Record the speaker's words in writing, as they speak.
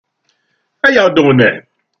How y'all doing that?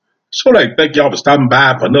 So like thank y'all for stopping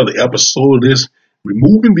by for another episode of this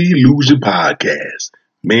Removing the Illusion podcast.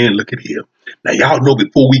 Man, look at here. Now y'all know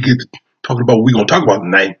before we get to talking about what we're gonna talk about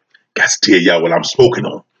tonight, got to tell y'all what I'm smoking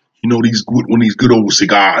on. You know these good old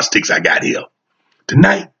cigar sticks I got here.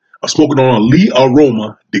 Tonight, I'm smoking on a Lee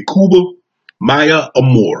Aroma de Cuba Maya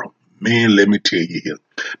Amora. Man, let me tell you here.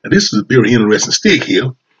 Now this is a very interesting stick here.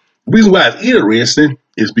 The reason why it's interesting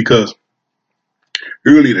is because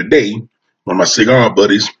earlier today, one of my cigar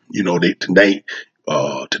buddies, today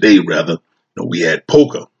rather, we had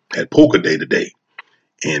poker day today,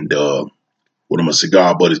 and one of my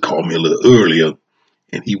cigar buddies called me a little earlier,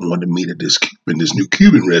 and he wanted to meet at this new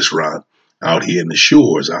Cuban restaurant out here in the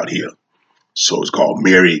shores out here. So it's called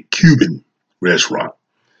Mary Cuban Restaurant.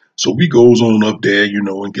 So we goes on up there,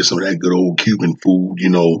 and get some of that good old Cuban food,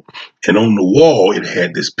 and on the wall it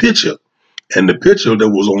had this picture, and the picture that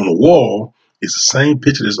was on the wall is the same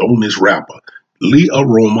picture that's on this wrapper. Lee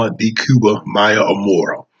Aroma de Cuba Maya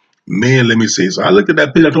Amora. Man, let me say. So I looked at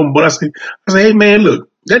that picture, I told him, but I said, hey man, look,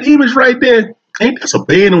 that image right there, ain't that a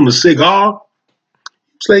band on the cigar?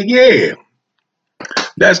 It's like, yeah,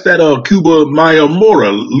 that's that Cuba Maya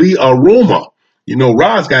Amora, Lee Aroma.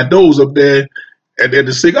 Rod's got those up there at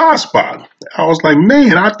the cigar spot. I was like,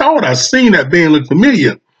 man, I thought I seen that band look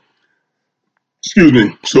familiar. Excuse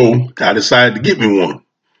me. So I decided to get me one.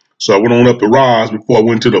 So I went on up to Roz before I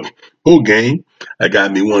went to the boat game. I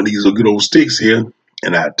got me one of these good old sticks here,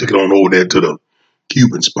 and I took it on over there to the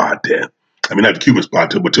Cuban spot there. I mean, not the Cuban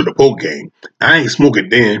spot, but to the boat game. I ain't smoking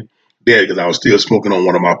there because I was still smoking on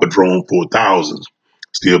one of my Padron 4000s.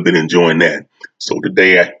 Still been enjoying that. So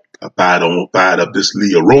today I fired up this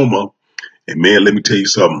Lee Aroma, and man, let me tell you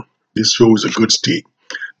something. This show is a good stick.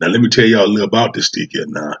 Now let me tell y'all a little about this stick here.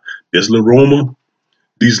 Now, this Lee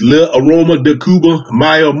Aroma de Cuba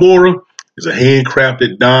Maya Mora is a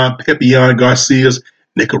handcrafted Don Pepion Garcia's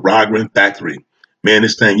Nicaraguan factory. Man,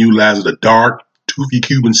 this thing utilizes a dark, toothy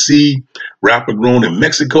Cuban seed, wrapper grown in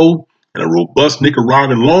Mexico, and a robust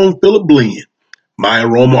Nicaraguan long filler blend. Maya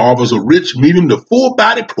Aroma offers a rich, medium to full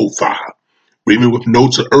body profile, brimming with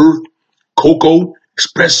notes of earth, cocoa,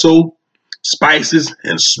 espresso, spices,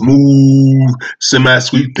 and smooth,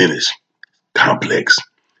 semi-sweet finish. Complex,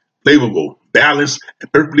 flavorful, balanced,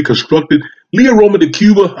 and perfectly constructed, Lee Aroma de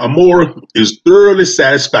Cuba Amora is thoroughly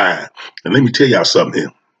satisfying. And let me tell y'all something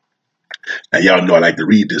here. Now y'all know I like to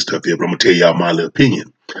read this stuff here, but I'm gonna tell y'all my little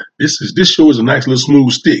opinion. This show is a nice little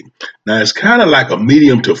smooth stick. Now it's kind of like a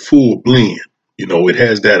medium to full blend. It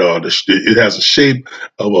has that it has a shape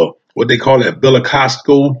of a what they call that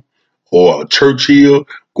Bellicosco or a Churchill,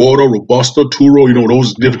 Gordo, Robusto, Turo.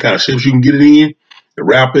 Those different kind of shapes you can get it in. The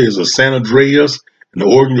wrapper is a San Andreas, and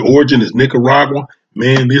the origin is Nicaragua.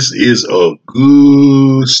 Man, this is a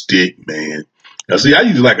good stick, man. Now, see, I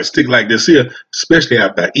usually like a stick like this here, especially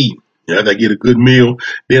after I eat. After I get a good meal,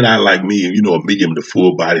 then I like me, a medium to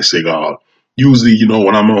full body cigar. Usually,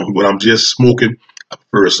 when I'm just smoking, I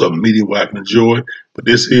prefer something medium where I can enjoy. But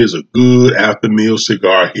this is a good after meal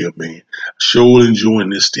cigar here, man. Sure enjoying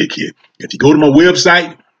this stick here. If you go to my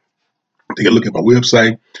website, take a look at my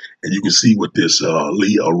website, and you can see what this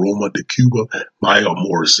Lee Aroma de Cuba Maya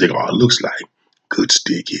Amora cigar looks like. Good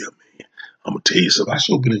stick here, man. I'm gonna tell you something. I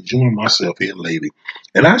sure been enjoying myself here lately,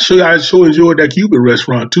 and I sure enjoyed that Cuban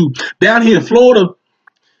restaurant too. Down here in Florida,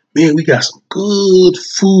 man, we got some good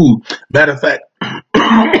food. Matter of fact,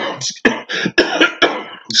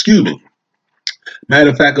 excuse me. Matter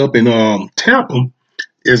of fact, up in Tampa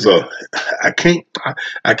is I can't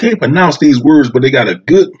pronounce these words, but they got a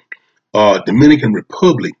good Dominican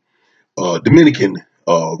Republic, Dominican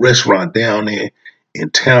restaurant down there in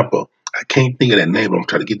Tampa. I can't think of that name, but I'm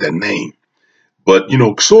trying to get that name. But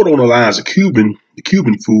sort of on the lines of the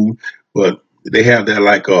Cuban food, but they have that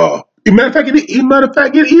like matter of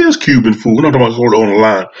fact, it is Cuban food. I'm talking about sort of on the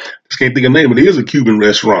line. Just can't think of the name, but it is a Cuban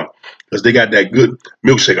restaurant because they got that good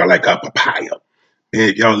milkshake. I like a papaya. Man,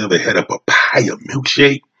 if y'all ever had a papaya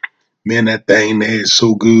milkshake, man, that thing there is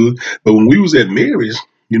so good. But when we was at Mary's,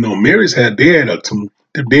 Mary's they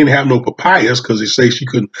didn't have no papayas because they say she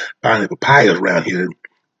couldn't find any papayas around here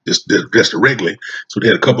just regularly. So they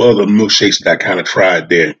had a couple other milkshakes that I kind of tried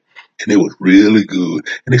there, and it was really good.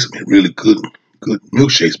 And they some really good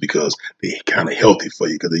milkshakes because they're kind of healthy for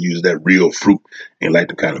you because they use that real fruit and like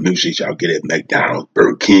the kind of milkshakes y'all get at McDonald's,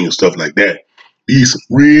 Burger King, and stuff like that. These some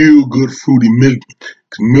real good fruity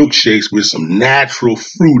milkshakes with some natural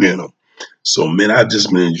fruit in them. So man, I've just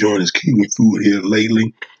been enjoying this Cuban food here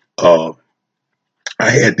lately. I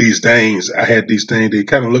had these things. They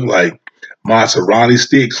kind of look like mozzarella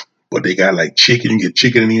sticks, but they got like chicken. You get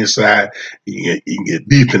chicken in the inside. You can get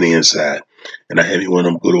beef in the inside. And I had me one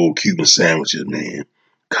of them good old Cuban sandwiches, man.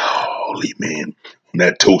 Golly, man. On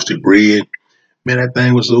that toasted bread. Man, that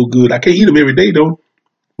thing was so good. I can't eat them every day, though.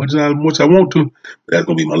 Much as I want to. But that's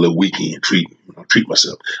going to be my little weekend treat. I'll treat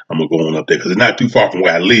myself. I'm going to go on up there because it's not too far from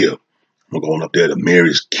where I live. I'm going to go on up there to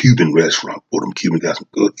Mary's Cuban restaurant. Boy, them Cubans got some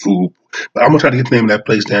good food. But I'm going to try to get the name of that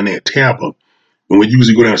place down there in Tampa. When we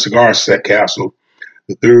usually go down to Cigar Castle,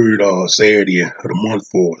 the third Saturday of the month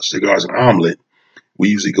for cigars and omelet, we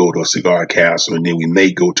usually go to a Cigar Castle, and then we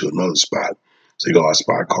may go to another cigar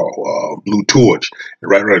spot called Blue Torch. And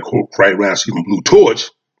right around Blue Torch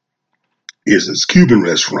is this Cuban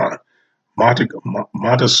restaurant,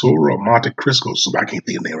 Montesoro or Monte Cristo. So I can't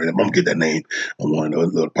think of the name right now. I'm going to get that name on one of the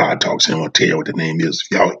little pod talks, and I'm going to tell you what the name is.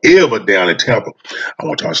 If y'all ever down in Tampa, I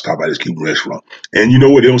want y'all to stop by this Cuban restaurant. And you know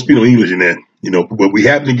what? They don't speak no English in there. But we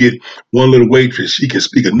happen to get one little waitress. She can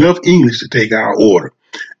speak enough English to take our order.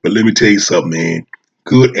 But let me tell you something, man.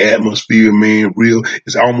 Good atmosphere, man. Real.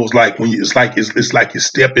 It's almost like it's like you're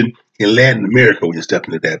stepping in Latin America when you step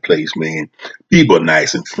into that place, man. People are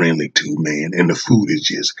nice and friendly too, man. And the food is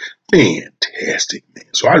just fantastic, man.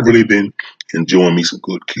 So I've really been enjoying me some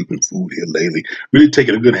good Cuban food here lately. Really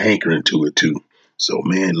taking a good hankering to it too. So,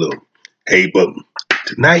 man, look. Hey, but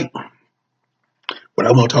tonight, what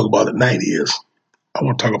I want to talk about tonight is I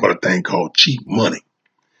want to talk about a thing called cheap money.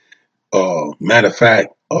 Matter of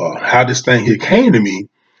fact, how this thing here came to me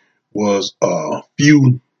was a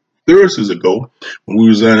few Thursdays ago when we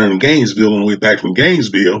was in Gainesville on the way back from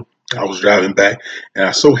Gainesville. I was driving back, and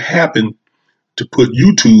I so happened to put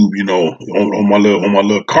YouTube, on my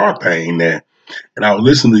little car thing there, and I was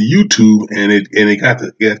listening to YouTube, and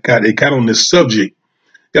it got on this subject,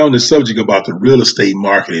 about the real estate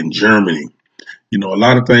market in Germany. A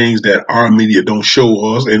lot of things that our media don't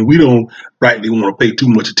show us, and we don't rightly want to pay too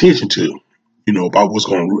much attention to, about what's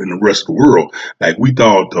going on in the rest of the world. Like, we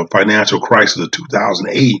thought the financial crisis of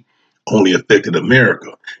 2008 only affected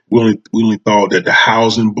America. We only thought that the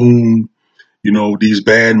housing boom, these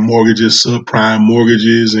bad mortgages, subprime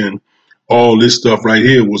mortgages, and all this stuff right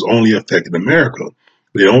here was only affecting America.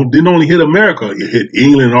 But it didn't only hit America, it hit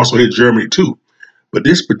England and also hit Germany too. But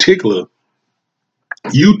this particular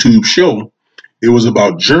YouTube show, it was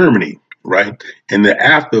about Germany, right? And the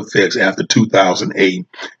after effects after 2008,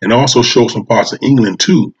 and also showed some parts of England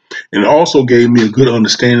too. And it also gave me a good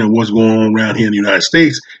understanding of what's going on around here in the United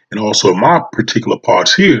States, and also my particular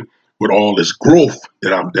parts here with all this growth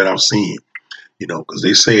that I'm seeing. Because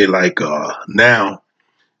they say now,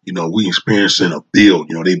 we experiencing a build.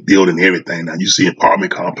 They building everything now. You see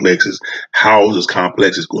apartment complexes,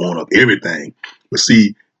 complexes going up, everything. But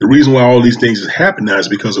see, the reason why all these things is happening now is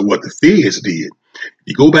because of what the Feds did.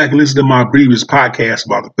 You go back and listen to my previous podcast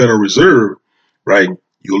about the Federal Reserve, right?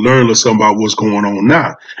 You'll learn a little something about what's going on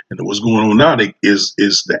now. And what's going on now is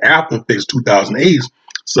the after effects 2008,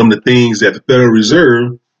 some of the things that the Federal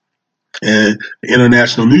Reserve and the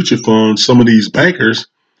International Mutual Fund, some of these bankers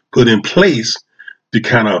put in place to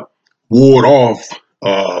kind of ward off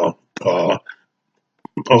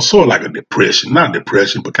sort of like a depression, not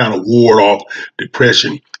depression, but kind of ward off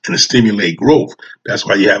depression and to stimulate growth. That's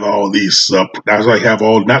why you have all these not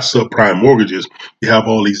subprime mortgages. You have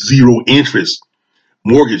all these zero interest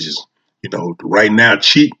mortgages. Right now,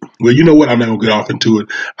 cheap. Well, you know what? I'm not gonna get off into it.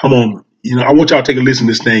 I want y'all to take a listen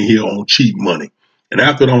to this thing here on cheap money. And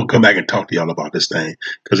after that, I'm gonna come back and talk to y'all about this thing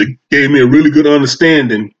because it gave me a really good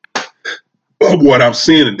understanding of what I'm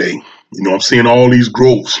seeing today. I'm seeing all these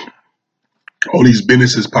growths. All these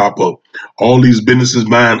businesses pop up. All these businesses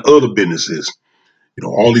buying other businesses.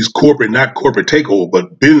 All these not corporate takeover,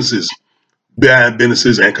 but businesses buying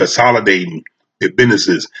businesses and consolidating their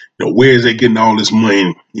businesses. Where is they getting all this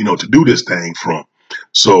money, to do this thing from?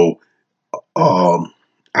 So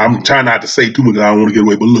I'm trying not to say too much. I don't want to get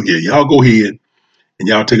away, but look here, y'all go ahead and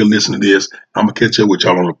y'all take a listen to this. I'm gonna catch up with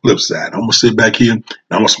y'all on the flip side. I'm gonna sit back here and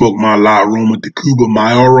I'm gonna smoke my La Aroma de Cuba,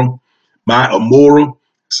 my Amora.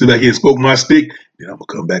 Sit back here and smoke my stick. Then I'm gonna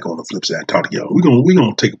come back on the flip side and talk to y'all. We're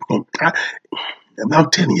gonna take.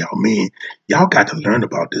 I'm telling y'all, man, y'all got to learn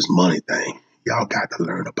about this money thing. Y'all got to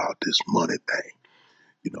learn about this money thing.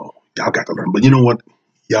 Y'all got to learn. But you know what?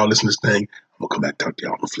 Y'all listen to this thing. I'm gonna come back and talk to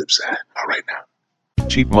y'all on the flip side. All right now.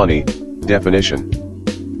 Cheap money. Definition.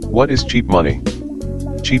 What is cheap money?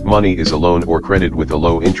 Cheap money is a loan or credit with a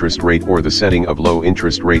low interest rate or the setting of low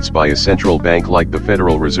interest rates by a central bank like the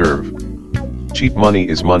Federal Reserve. Cheap money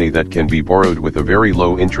is money that can be borrowed with a very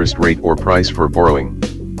low interest rate or price for borrowing.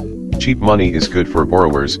 Cheap money is good for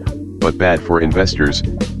borrowers, but bad for investors,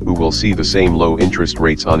 who will see the same low interest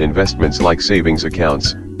rates on investments like savings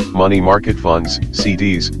accounts, money market funds,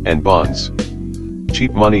 CDs, and bonds.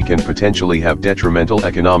 cheap money can potentially have detrimental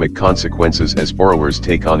economic consequences as borrowers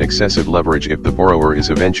take on excessive leverage if the borrower is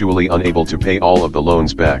eventually unable to pay all of the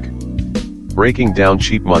loans back. Breaking down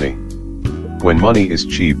cheap money. When money is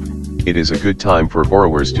cheap, it is a good time for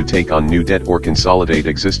borrowers to take on new debt or consolidate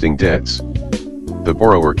existing debts. The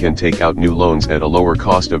borrower can take out new loans at a lower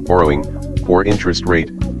cost of borrowing, or interest rate,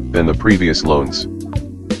 than the previous loans.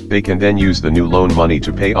 They can then use the new loan money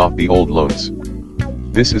to pay off the old loans.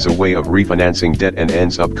 This is a way of refinancing debt and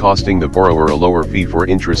ends up costing the borrower a lower fee for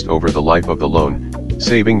interest over the life of the loan,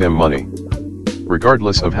 saving them money.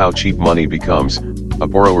 Regardless of how cheap money becomes, a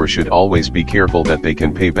borrower should always be careful that they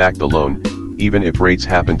can pay back the loan, even if rates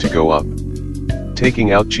happen to go up.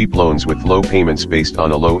 Taking out cheap loans with low payments based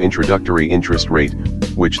on a low introductory interest rate,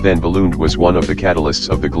 which then ballooned, was one of the catalysts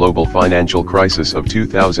of the global financial crisis of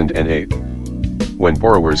 2008. When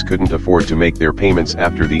borrowers couldn't afford to make their payments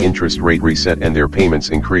after the interest rate reset and their payments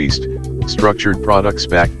increased, structured products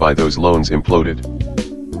backed by those loans imploded.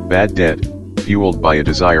 Bad debt, fueled by a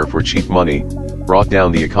desire for cheap money, brought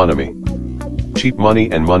down the economy. Cheap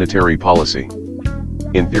money and monetary policy.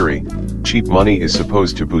 In theory, cheap money is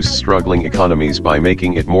supposed to boost struggling economies by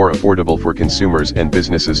making it more affordable for consumers and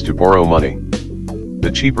businesses to borrow money.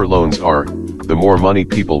 The cheaper loans are, the more money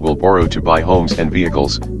people will borrow to buy homes and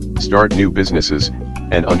vehicles, start new businesses,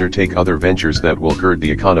 and undertake other ventures that will gird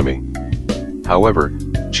the economy. However,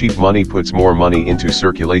 cheap money puts more money into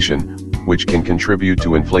circulation, which can contribute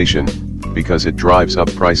to inflation, because it drives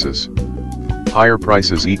up prices. Higher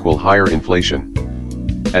prices equal higher inflation.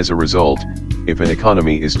 As a result, if an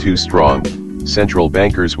economy is too strong, central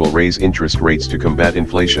bankers will raise interest rates to combat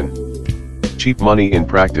inflation. Cheap money in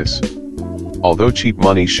practice. Although cheap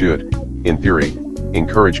money should, in theory,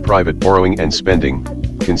 encourage private borrowing and spending,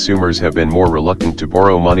 consumers have been more reluctant to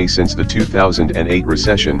borrow money since the 2008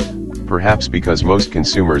 recession, perhaps because most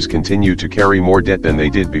consumers continue to carry more debt than they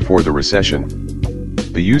did before the recession.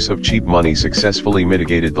 The use of cheap money successfully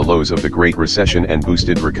mitigated the lows of the Great Recession and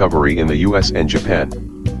boosted recovery in the US and Japan.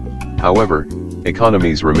 However,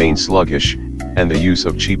 economies remain sluggish, and the use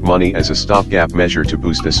of cheap money as a stopgap measure to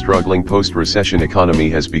boost a struggling post-recession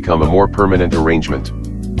economy has become a more permanent arrangement.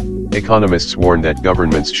 Economists warn that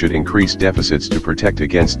governments should increase deficits to protect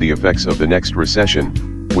against the effects of the next recession,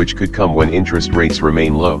 which could come when interest rates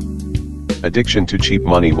remain low. Addiction to cheap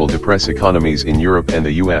money will depress economies in Europe and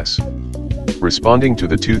the US. Responding to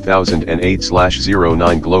the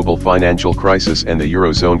 2008-09 global financial crisis and the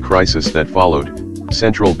Eurozone crisis that followed,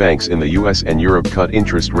 central banks in the US and Europe cut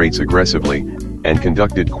interest rates aggressively, and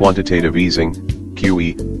conducted quantitative easing,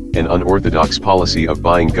 QE, an unorthodox policy of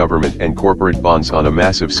buying government and corporate bonds on a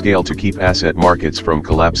massive scale to keep asset markets from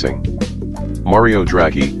collapsing. Mario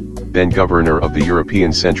Draghi, then governor of the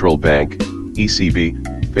European Central Bank, ECB,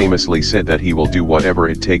 famously said that he will do whatever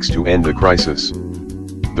it takes to end the crisis.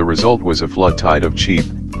 The result was a flood tide of cheap,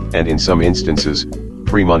 and in some instances,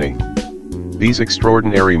 free money. These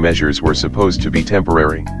extraordinary measures were supposed to be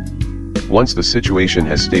temporary. Once the situation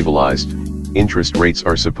has stabilized, interest rates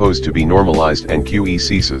are supposed to be normalized and QE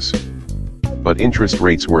ceases. But interest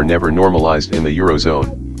rates were never normalized in the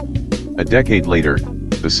Eurozone. A decade later,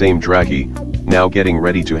 the same Draghi, now getting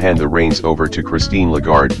ready to hand the reins over to Christine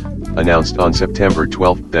Lagarde, announced on September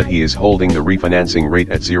 12 that he is holding the refinancing rate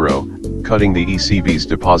at zero, cutting the ECB's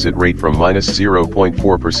deposit rate from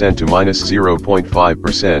 -0.4% to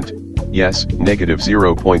 -0.5%, yes,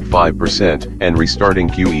 -0.5%, and restarting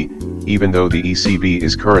QE, even though the ECB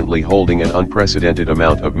is currently holding an unprecedented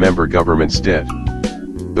amount of member governments' debt.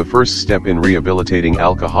 The first step in rehabilitating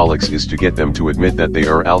alcoholics is to get them to admit that they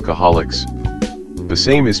are alcoholics. The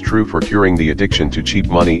same is true for curing the addiction to cheap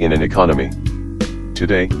money in an economy.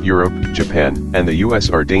 Today, Europe, Japan, and the US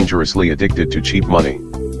are dangerously addicted to cheap money.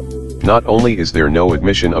 Not only is there no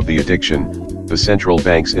admission of the addiction, the central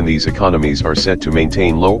banks in these economies are set to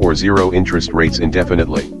maintain low or zero interest rates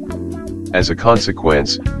indefinitely. As a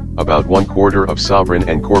consequence, about 1/4 of sovereign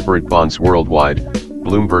and corporate bonds worldwide,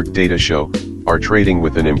 Bloomberg data show, are trading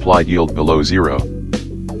with an implied yield below zero.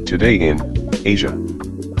 Today in Asia,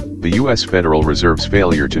 the US Federal Reserve's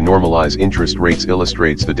failure to normalize interest rates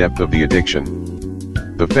illustrates the depth of the addiction.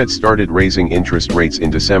 The Fed started raising interest rates in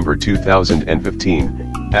December 2015,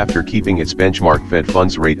 after keeping its benchmark Fed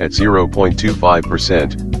funds rate at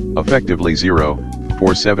 0.25%, effectively zero,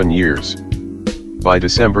 for 7 years. By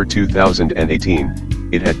December 2018,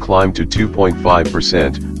 it had climbed to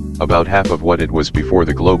 2.5%, about half of what it was before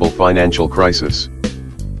the global financial crisis.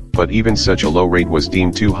 But even such a low rate was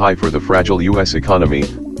deemed too high for the fragile US economy,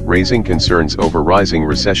 raising concerns over rising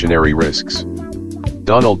recessionary risks.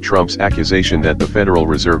 Donald Trump's accusation that the Federal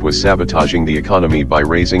Reserve was sabotaging the economy by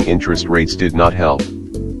raising interest rates did not help.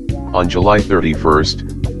 On July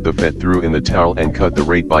 31st, the Fed threw in the towel and cut the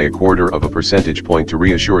rate by 1/4 percentage point to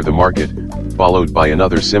reassure the market, followed by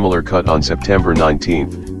another similar cut on September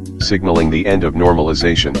 19th, signaling the end of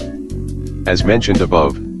normalization. As mentioned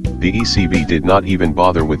above, the ECB did not even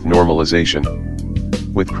bother with normalization.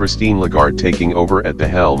 With Christine Lagarde taking over at the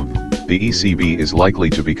helm, the ECB is likely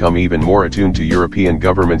to become even more attuned to European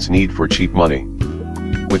governments' need for cheap money.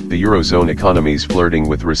 With the Eurozone economies flirting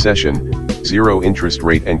with recession, zero interest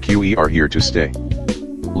rate and QE are here to stay.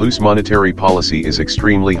 Loose monetary policy is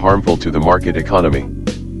extremely harmful to the market economy.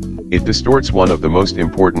 It distorts one of the most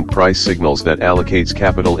important price signals that allocates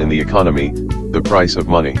capital in the economy, the price of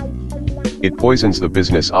money. It poisons the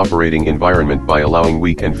business operating environment by allowing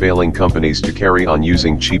weak and failing companies to carry on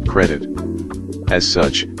using cheap credit. As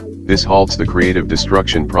such, this halts the creative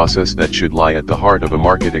destruction process that should lie at the heart of a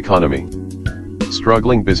market economy.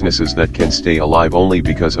 Struggling businesses that can stay alive only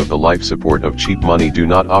because of the life support of cheap money do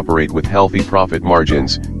not operate with healthy profit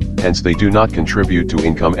margins, hence they do not contribute to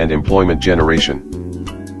income and employment generation.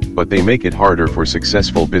 But they make it harder for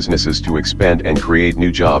successful businesses to expand and create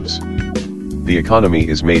new jobs. The economy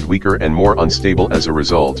is made weaker and more unstable as a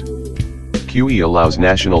result. QE allows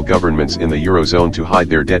national governments in the Eurozone to hide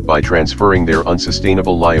their debt by transferring their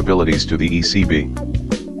unsustainable liabilities to the ECB.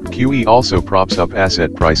 QE also props up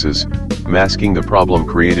asset prices, masking the problem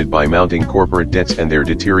created by mounting corporate debts and their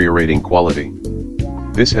deteriorating quality.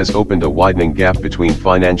 This has opened a widening gap between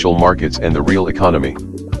financial markets and the real economy.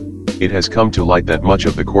 It has come to light that much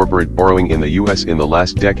of the corporate borrowing in the US in the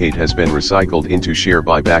last decade has been recycled into share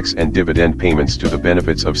buybacks and dividend payments to the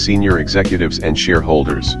benefits of senior executives and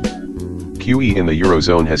shareholders. QE in the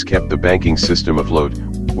Eurozone has kept the banking system afloat,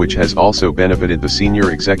 which has also benefited the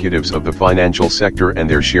senior executives of the financial sector and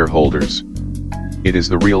their shareholders. It is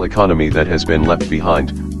the real economy that has been left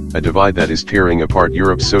behind, a divide that is tearing apart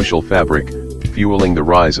Europe's social fabric, fueling the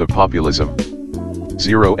rise of populism.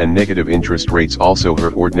 Zero and negative interest rates also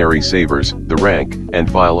hurt ordinary savers, the rank and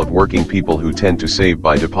file of working people who tend to save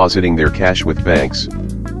by depositing their cash with banks.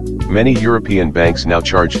 Many European banks now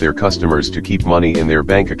charge their customers to keep money in their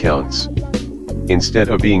bank accounts. Instead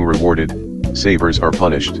of being rewarded, savers are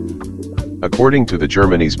punished. According to the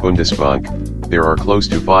Germany's Bundesbank, there are close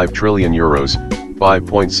to 5 trillion euros,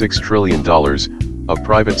 $5.6 trillion, of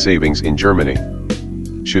private savings in Germany.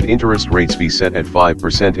 Should interest rates be set at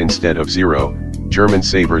 5% instead of 0, German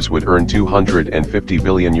savers would earn 250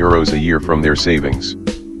 billion euros a year from their savings.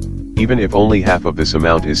 Even if only half of this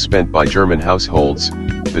amount is spent by German households,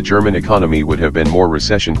 the German economy would have been more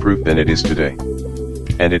recession-proof than it is today.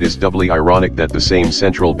 And it is doubly ironic that the same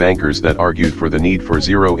central bankers that argued for the need for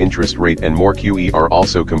zero interest rate and more QE are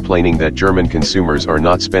also complaining that German consumers are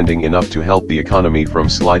not spending enough to help the economy from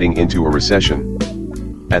sliding into a recession.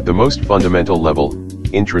 At the most fundamental level,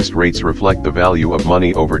 interest rates reflect the value of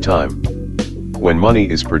money over time. When money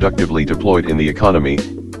is productively deployed in the economy,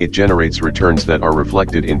 it generates returns that are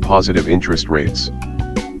reflected in positive interest rates.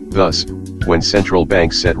 Thus, when central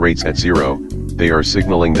banks set rates at 0, they are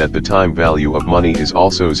signaling that the time value of money is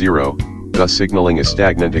also 0, thus signaling a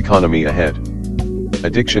stagnant economy ahead.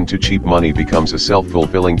 Addiction to cheap money becomes a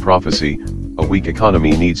self-fulfilling prophecy. A weak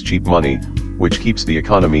economy needs cheap money, which keeps the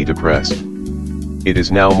economy depressed. It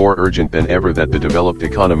is now more urgent than ever that the developed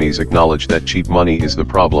economies acknowledge that cheap money is the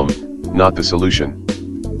problem, not the solution.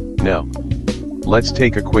 Now, let's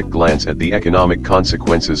take a quick glance at the economic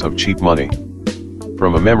consequences of cheap money.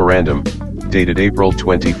 From a memorandum, dated April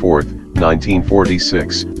 24,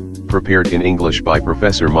 1946, prepared in English by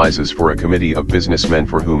Professor Mises for a committee of businessmen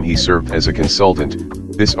for whom he served as a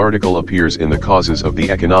consultant, this article appears in The Causes of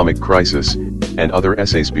the Economic Crisis, and Other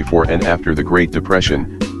Essays Before and After the Great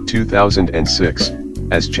Depression, 2006,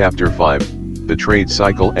 as Chapter 5, The Trade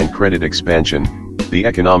Cycle and Credit Expansion, The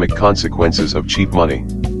Economic Consequences of Cheap Money.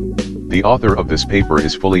 The author of this paper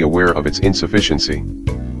is fully aware of its insufficiency.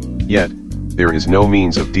 Yet, there is no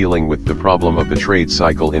means of dealing with the problem of the trade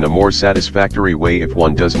cycle in a more satisfactory way if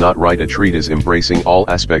one does not write a treatise embracing all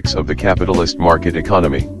aspects of the capitalist market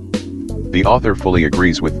economy. The author fully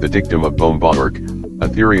agrees with the dictum of Baumgartner, a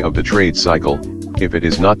theory of the trade cycle, if it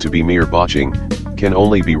is not to be mere botching, can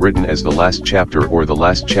only be written as the last chapter or the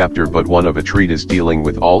last chapter but one of a treatise dealing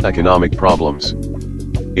with all economic problems.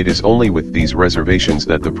 It is only with these reservations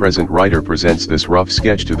that the present writer presents this rough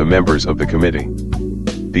sketch to the members of the committee.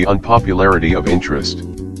 The unpopularity of interest.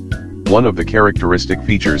 One of the characteristic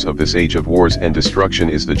features of this age of wars and destruction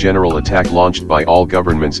is the general attack launched by all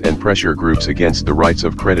governments and pressure groups against the rights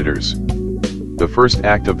of creditors. The first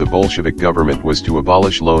act of the Bolshevik government was to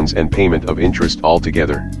abolish loans and payment of interest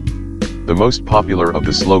altogether. The most popular of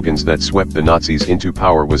the slogans that swept the Nazis into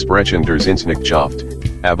power was Brechender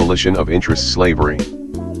Zinsnichtchaft, abolition of interest slavery.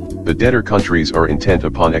 The debtor countries are intent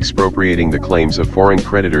upon expropriating the claims of foreign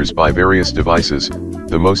creditors by various devices,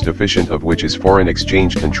 the most efficient of which is foreign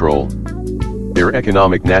exchange control. Their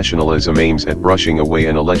economic nationalism aims at brushing away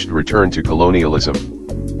an alleged return to colonialism.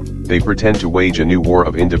 They pretend to wage a new war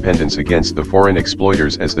of independence against the foreign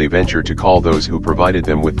exploiters as they venture to call those who provided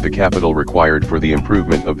them with the capital required for the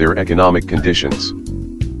improvement of their economic conditions.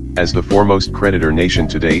 As the foremost creditor nation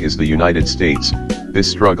today is the United States, this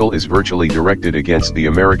struggle is virtually directed against the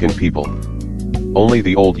American people. Only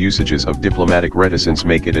the old usages of diplomatic reticence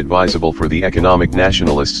make it advisable for the economic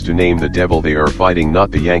nationalists to name the devil they are fighting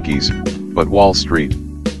not the Yankees, but Wall Street.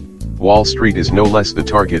 Wall Street is no less the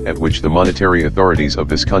target at which the monetary authorities of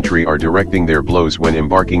this country are directing their blows when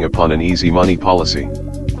embarking upon an easy money policy.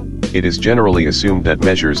 It is generally assumed that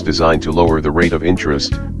measures designed to lower the rate of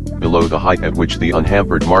interest, below the height at which the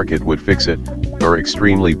unhampered market would fix it, are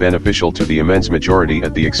extremely beneficial to the immense majority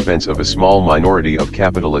at the expense of a small minority of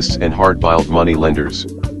capitalists and hard-boiled money lenders.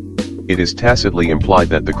 It is tacitly implied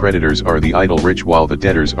that the creditors are the idle rich while the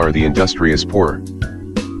debtors are the industrious poor.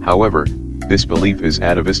 However, this belief is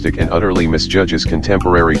atavistic and utterly misjudges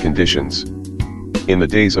contemporary conditions. In the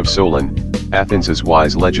days of Solon, Athens'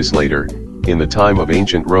 wise legislator, in the time of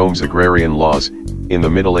ancient Rome's agrarian laws, in the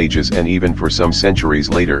Middle Ages and even for some centuries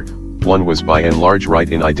later, one was by and large right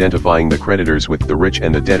in identifying the creditors with the rich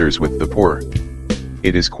and the debtors with the poor.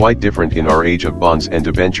 It is quite different in our age of bonds and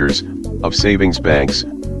debentures, of savings banks,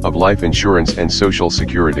 of life insurance and social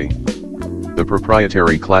security. The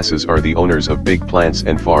proprietary classes are the owners of big plants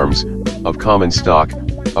and farms, of common stock,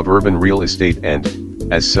 of urban real estate and,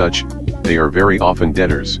 as such, they are very often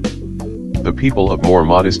debtors. The people of more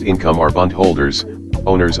modest income are bondholders,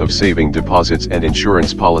 owners of saving deposits and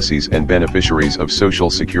insurance policies and beneficiaries of Social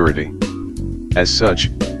Security. As such,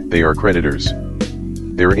 they are creditors.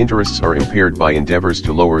 Their interests are impaired by endeavors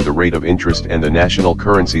to lower the rate of interest and the national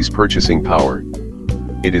currency's purchasing power.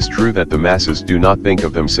 It is true that the masses do not think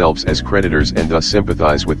of themselves as creditors and thus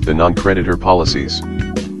sympathize with the non-creditor policies.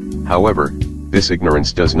 However, this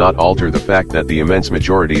ignorance does not alter the fact that the immense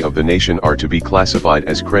majority of the nation are to be classified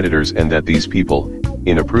as creditors and that these people,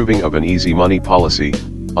 in approving of an easy money policy,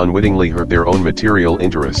 unwittingly hurt their own material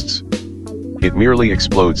interests. It merely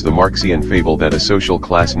explodes the Marxian fable that a social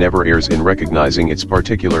class never errs in recognizing its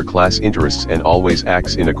particular class interests and always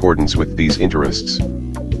acts in accordance with these interests.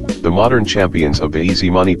 The modern champions of the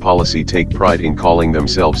easy money policy take pride in calling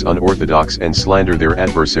themselves unorthodox and slander their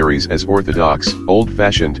adversaries as orthodox,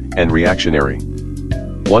 old-fashioned, and reactionary.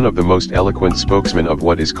 One of the most eloquent spokesmen of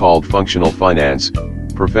what is called functional finance,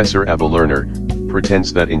 Professor Ava Lerner,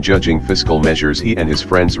 pretends that in judging fiscal measures he and his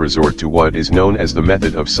friends resort to what is known as the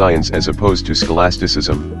method of science as opposed to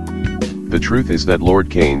scholasticism. The truth is that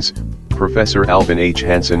Lord Keynes, Professor Alvin H.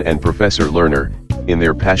 Hansen and Professor Lerner, in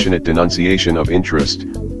their passionate denunciation of interest,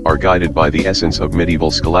 are guided by the essence of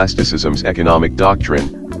medieval scholasticism's economic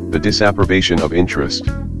doctrine, the disapprobation of interest.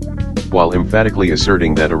 While emphatically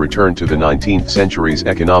asserting that a return to the 19th century's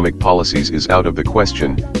economic policies is out of the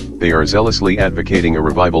question, they are zealously advocating a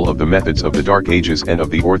revival of the methods of the Dark Ages and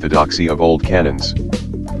of the orthodoxy of old canons.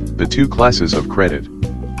 The two classes of credit.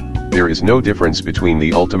 There is no difference between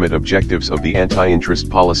the ultimate objectives of the anti-interest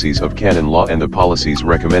policies of canon law and the policies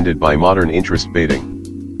recommended by modern interest baiting.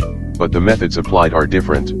 But the methods applied are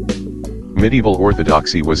different. Medieval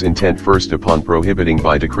orthodoxy was intent first upon prohibiting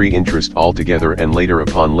by decree interest altogether and later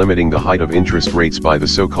upon limiting the height of interest rates by the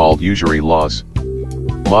so-called usury laws.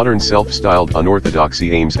 Modern self-styled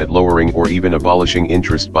unorthodoxy aims at lowering or even abolishing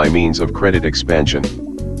interest by means of credit expansion.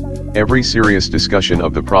 Every serious discussion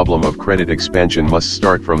of the problem of credit expansion must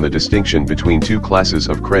start from the distinction between two classes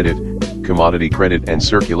of credit, commodity credit and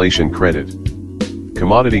circulation credit.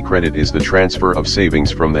 Commodity credit is the transfer of savings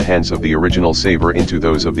from the hands of the original saver into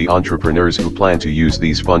those of the entrepreneurs who plan to use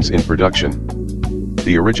these funds in production.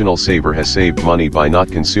 The original saver has saved money by not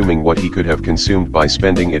consuming what he could have consumed by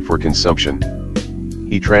spending it for consumption.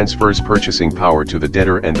 He transfers purchasing power to the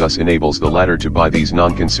debtor and thus enables the latter to buy these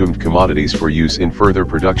non-consumed commodities for use in further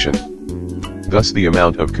production. Thus the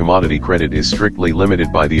amount of commodity credit is strictly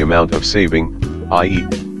limited by the amount of saving, i.e.,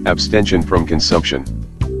 abstention from consumption.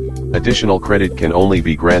 Additional credit can only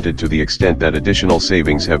be granted to the extent that additional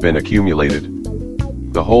savings have been accumulated.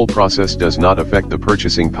 The whole process does not affect the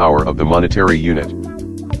purchasing power of the monetary unit.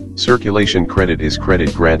 Circulation credit is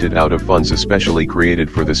credit granted out of funds especially created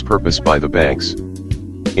for this purpose by the banks.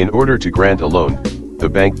 In order to grant a loan, the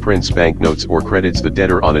bank prints banknotes or credits the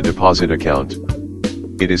debtor on a deposit account.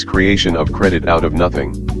 It is creation of credit out of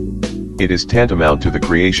nothing. It is tantamount to the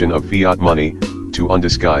creation of fiat money, to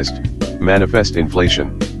undisguised, manifest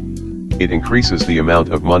inflation. It increases the amount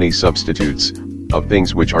of money substitutes, of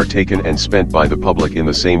things which are taken and spent by the public in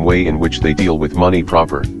the same way in which they deal with money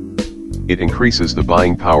proper. It increases the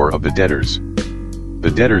buying power of the debtors.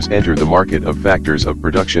 The debtors enter the market of factors of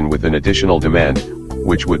production with an additional demand,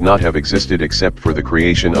 which would not have existed except for the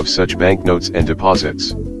creation of such banknotes and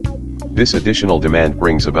deposits. This additional demand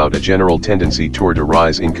brings about a general tendency toward a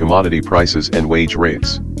rise in commodity prices and wage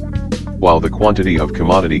rates. While the quantity of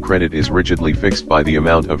commodity credit is rigidly fixed by the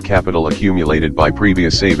amount of capital accumulated by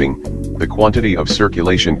previous saving, the quantity of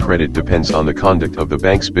circulation credit depends on the conduct of the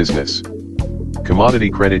bank's business. Commodity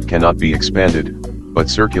credit cannot be expanded, but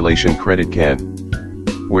circulation credit can.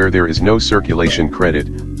 Where there is no circulation credit,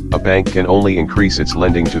 a bank can only increase its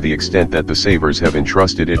lending to the extent that the savers have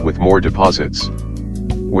entrusted it with more deposits.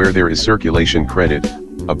 Where there is circulation credit,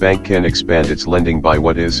 a bank can expand its lending by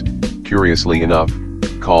what is, curiously enough,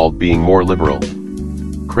 called being more liberal.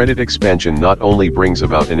 Credit expansion not only brings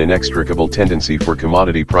about an inextricable tendency for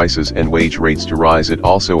commodity prices and wage rates to rise, it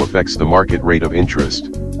also affects the market rate of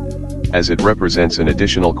interest. As it represents an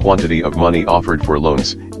additional quantity of money offered for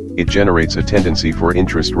loans, it generates a tendency for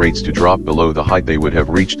interest rates to drop below the height they would have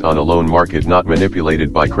reached on a loan market not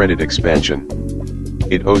manipulated by credit expansion.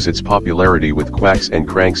 It owes its popularity with quacks and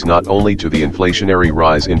cranks not only to the inflationary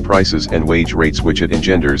rise in prices and wage rates which it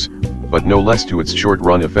engenders, but no less to its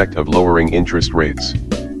short-run effect of lowering interest rates.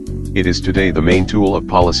 It is today the main tool of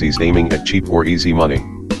policies aiming at cheap or easy money.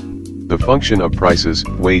 The function of prices,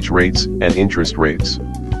 wage rates, and interest rates.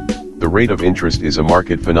 The rate of interest is a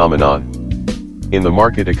market phenomenon. In the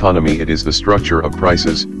market economy, it is the structure of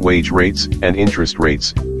prices, wage rates, and interest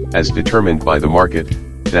rates, as determined by the market,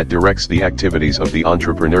 that directs the activities of the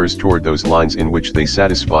entrepreneurs toward those lines in which they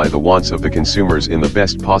satisfy the wants of the consumers in the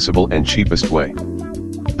best possible and cheapest way.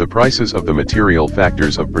 The prices of the material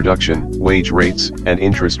factors of production, wage rates, and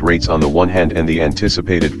interest rates on the one hand and the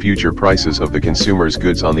anticipated future prices of the consumer's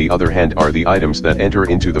goods on the other hand are the items that enter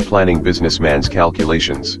into the planning businessman's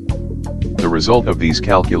calculations. The result of these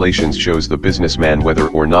calculations shows the businessman whether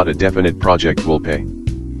or not a definite project will pay.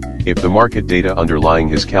 If the market data underlying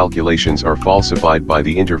his calculations are falsified by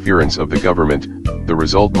the interference of the government, the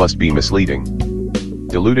result must be misleading.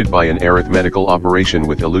 Deluded by an arithmetical operation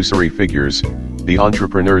with illusory figures, the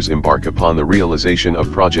entrepreneurs embark upon the realization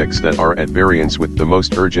of projects that are at variance with the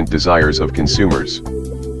most urgent desires of consumers.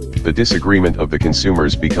 The disagreement of the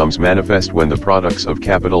consumers becomes manifest when the products of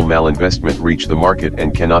capital malinvestment reach the market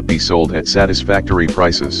and cannot be sold at satisfactory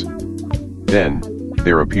prices. Then,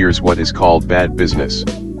 there appears what is called bad business.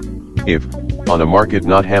 If, on a market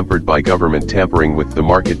not hampered by government tampering with the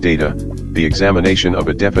market data, the examination of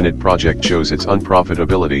a definite project shows its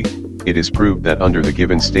unprofitability, it is proved that under the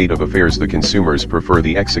given state of affairs the consumers prefer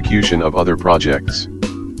the execution of other projects.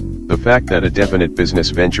 The fact that a definite business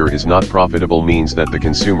venture is not profitable means that the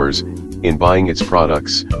consumers, in buying its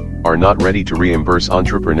products, are not ready to reimburse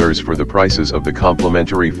entrepreneurs for the prices of the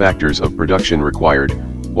complementary factors of production required,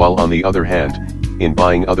 while on the other hand, in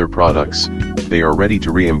buying other products, they are ready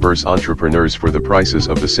to reimburse entrepreneurs for the prices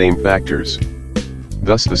of the same factors.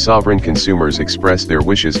 Thus the sovereign consumers express their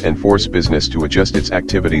wishes and force business to adjust its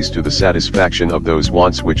activities to the satisfaction of those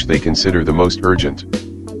wants which they consider the most urgent.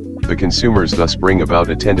 The consumers thus bring about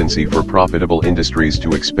a tendency for profitable industries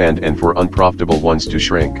to expand and for unprofitable ones to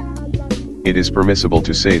shrink. It is permissible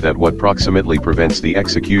to say that what proximately prevents the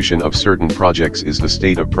execution of certain projects is the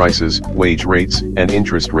state of prices, wage rates, and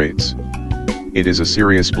interest rates. It is a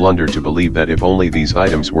serious blunder to believe that if only these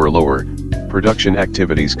items were lower, production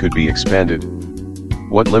activities could be expanded.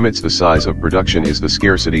 What limits the size of production is the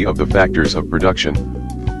scarcity of the factors of production.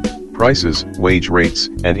 Prices, wage rates,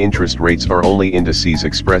 and interest rates are only indices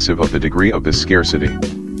expressive of the degree of this scarcity.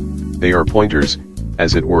 They are pointers,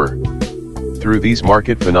 as it were. Through these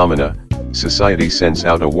market phenomena, society sends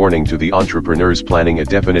out a warning to the entrepreneurs planning a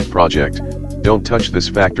definite project: don't touch this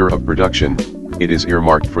factor of production, it is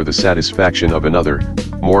earmarked for the satisfaction of another,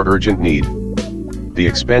 more urgent need. The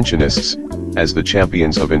expansionists, as the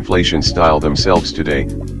champions of inflation style themselves today,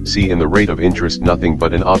 see in the rate of interest nothing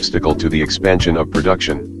but an obstacle to the expansion of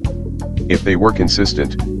production. If they were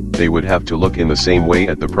consistent, they would have to look in the same way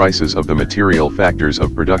at the prices of the material factors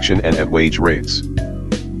of production and at wage rates.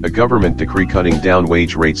 A government decree cutting down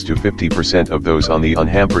wage rates to 50% of those on the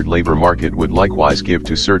unhampered labor market would likewise give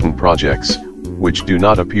to certain projects, which do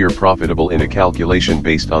not appear profitable in a calculation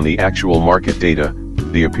based on the actual market data,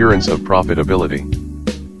 the appearance of profitability.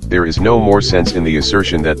 There is no more sense in the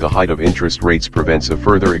assertion that the height of interest rates prevents a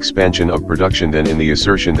further expansion of production than in the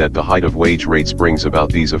assertion that the height of wage rates brings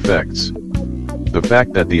about these effects. The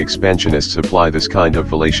fact that the expansionists apply this kind of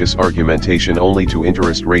fallacious argumentation only to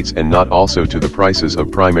interest rates and not also to the prices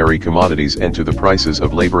of primary commodities and to the prices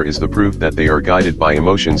of labor is the proof that they are guided by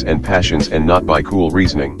emotions and passions and not by cool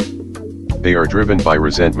reasoning. They are driven by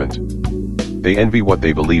resentment. They envy what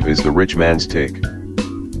they believe is the rich man's take.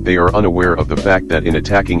 They are unaware of the fact that in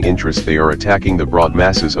attacking interest they are attacking the broad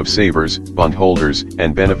masses of savers, bondholders,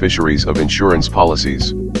 and beneficiaries of insurance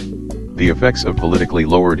policies. The effects of politically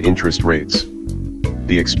lowered interest rates.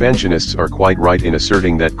 The expansionists are quite right in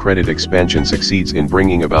asserting that credit expansion succeeds in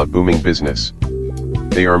bringing about booming business.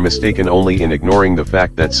 They are mistaken only in ignoring the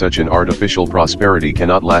fact that such an artificial prosperity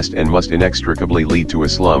cannot last and must inextricably lead to a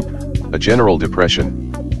slump, a general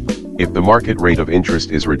depression. If the market rate of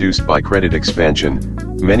interest is reduced by credit expansion,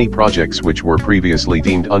 many projects which were previously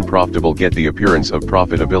deemed unprofitable get the appearance of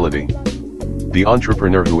profitability. The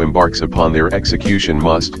entrepreneur who embarks upon their execution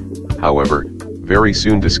must, however, very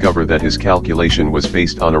soon discover that his calculation was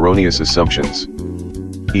based on erroneous assumptions.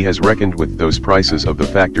 He has reckoned with those prices of the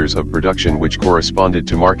factors of production which corresponded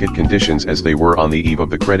to market conditions as they were on the eve of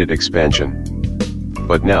the credit expansion.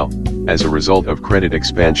 But now, as a result of credit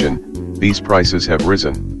expansion, these prices have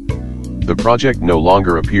risen. The project no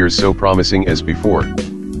longer appears so promising as before.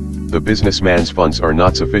 The businessman's funds are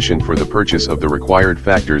not sufficient for the purchase of the required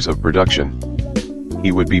factors of production.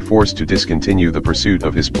 He would be forced to discontinue the pursuit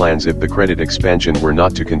of his plans if the credit expansion were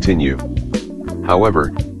not to continue.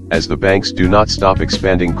 However, as the banks do not stop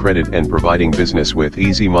expanding credit and providing business with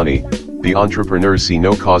easy money, the entrepreneurs see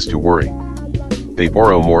no cause to worry. They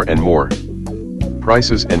borrow more and more.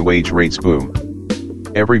 Prices and wage rates boom.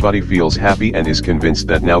 Everybody feels happy and is convinced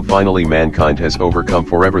that now finally mankind has overcome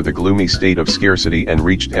forever the gloomy state of scarcity and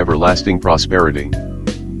reached everlasting prosperity.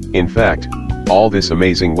 In fact, all this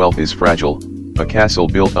amazing wealth is fragile, a castle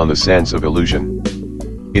built on the sands of illusion.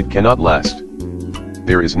 It cannot last.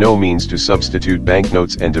 There is no means to substitute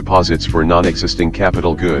banknotes and deposits for non-existing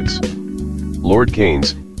capital goods. Lord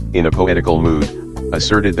Keynes, in a poetical mood,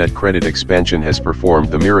 asserted that credit expansion has performed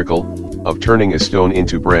the miracle of turning a stone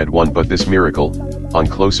into bread. But this miracle, on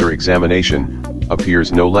closer examination,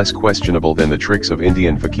 appears no less questionable than the tricks of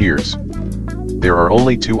Indian fakirs. There are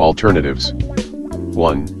only two alternatives.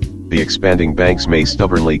 1. The expanding banks may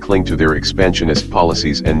stubbornly cling to their expansionist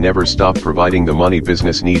policies and never stop providing the money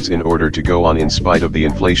business needs in order to go on in spite of the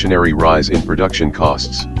inflationary rise in production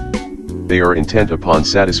costs. They are intent upon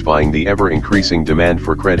satisfying the ever-increasing demand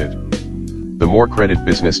for credit. The more credit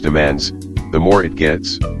business demands, the more it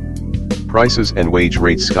gets. Prices and wage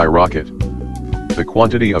rates skyrocket. The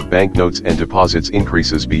quantity of banknotes and deposits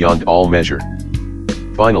increases beyond all measure.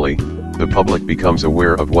 Finally, the public becomes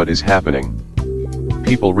aware of what is happening.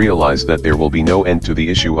 People realize that there will be no end to the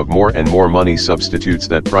issue of more and more money substitutes,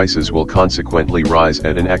 that prices will consequently rise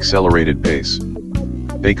at an accelerated pace.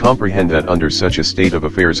 They comprehend that under such a state of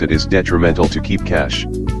affairs it is detrimental to keep cash.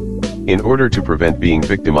 In order to prevent being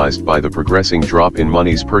victimized by the progressing drop in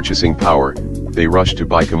money's purchasing power, they rush to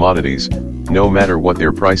buy commodities, no matter what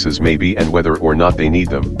their prices may be and whether or not they need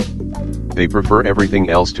them. They prefer everything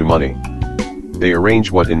else to money. They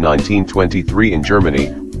arrange what in 1923 in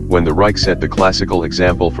Germany, when the Reich set the classical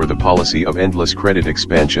example for the policy of endless credit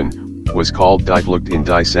expansion, was called Die Flucht in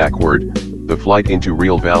die Sachwert, the flight into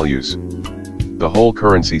real values. The whole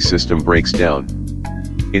currency system breaks down.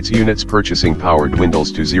 Its units' purchasing power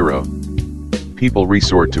dwindles to zero. People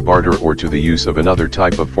resort to barter or to the use of another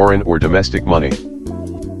type of foreign or domestic money.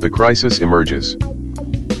 The crisis emerges.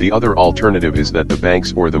 The other alternative is that the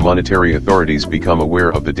banks or the monetary authorities become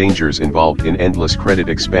aware of the dangers involved in endless credit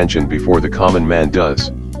expansion before the common man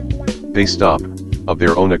does. They stop, of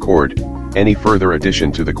their own accord, any further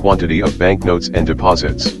addition to the quantity of banknotes and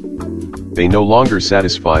deposits. They no longer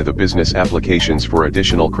satisfy the business applications for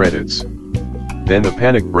additional credits. Then the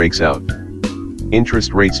panic breaks out.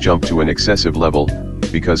 Interest rates jump to an excessive level,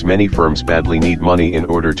 because many firms badly need money in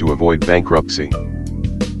order to avoid bankruptcy.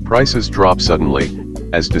 Prices drop suddenly,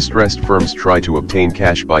 as distressed firms try to obtain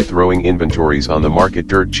cash by throwing inventories on the market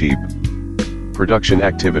dirt cheap. Production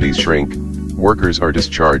activities shrink, workers are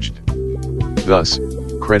discharged. Thus,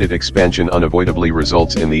 credit expansion unavoidably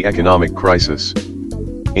results in the economic crisis.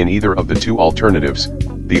 In either of the two alternatives,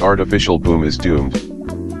 the artificial boom is doomed.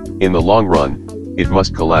 In the long run, it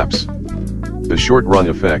must collapse. The short-run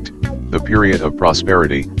effect, the period of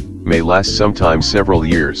prosperity, may last sometimes several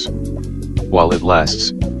years. While it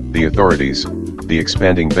lasts, the authorities, the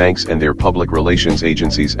expanding banks and their public relations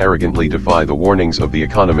agencies arrogantly defy the warnings of the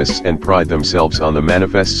economists and pride themselves on the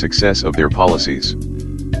manifest success of their policies.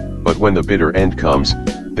 But when the bitter end comes,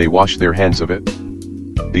 they wash their hands of it.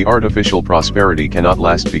 The artificial prosperity cannot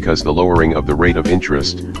last because the lowering of the rate of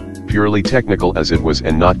interest, purely technical as it was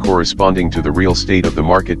and not corresponding to the real state of the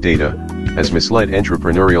market data, has misled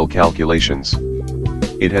entrepreneurial calculations.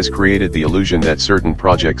 It has created the illusion that certain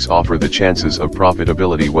projects offer the chances of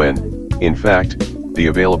profitability when, in fact, the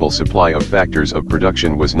available supply of factors of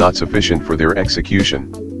production was not sufficient for their execution.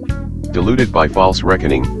 Deluded by false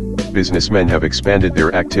reckoning, businessmen have expanded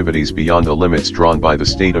their activities beyond the limits drawn by the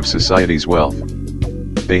state of society's wealth.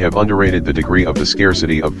 They have underrated the degree of the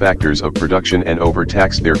scarcity of factors of production and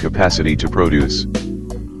overtaxed their capacity to produce.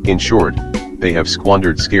 In short, they have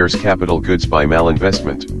squandered scarce capital goods by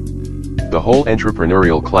malinvestment. The whole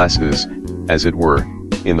entrepreneurial class is, as it were,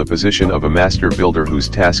 in the position of a master builder whose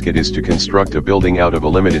task it is to construct a building out of a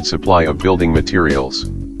limited supply of building materials.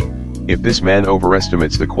 If this man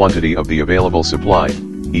overestimates the quantity of the available supply,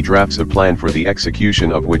 he drafts a plan for the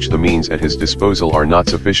execution of which the means at his disposal are not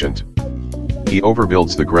sufficient. He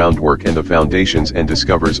overbuilds the groundwork and the foundations and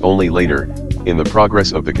discovers only later, in the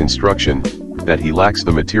progress of the construction, that he lacks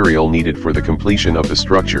the material needed for the completion of the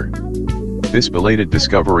structure. This belated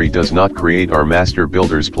discovery does not create our master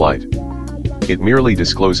builder's plight. It merely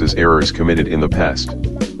discloses errors committed in the past.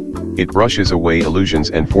 It brushes away illusions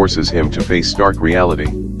and forces him to face stark reality.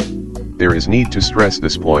 There is need to stress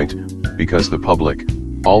this point, because the public,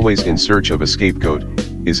 always in search of a scapegoat,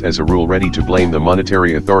 is as a rule ready to blame the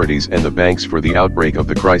monetary authorities and the banks for the outbreak of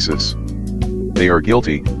the crisis. They are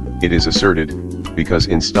guilty, it is asserted, because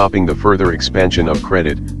in stopping the further expansion of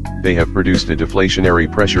credit, they have produced a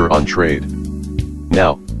deflationary pressure on trade.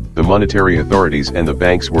 Now, the monetary authorities and the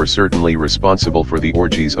banks were certainly responsible for the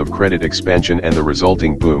orgies of credit expansion and the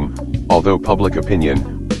resulting boom, although public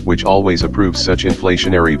opinion, which always approves such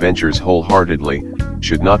inflationary ventures wholeheartedly,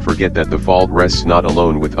 should not forget that the fault rests not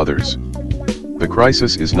alone with others. The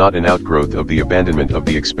crisis is not an outgrowth of the abandonment of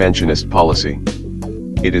the expansionist policy.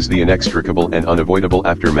 It is the inextricable and unavoidable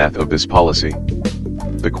aftermath of this policy.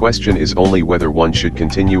 The question is only whether one should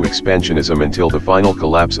continue expansionism until the final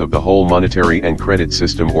collapse of the whole monetary and credit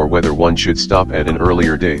system or whether one should stop at an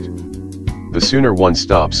earlier date. The sooner one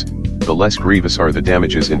stops, the less grievous are the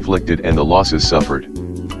damages inflicted and the losses suffered.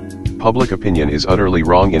 Public opinion is utterly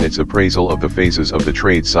wrong in its appraisal of the phases of the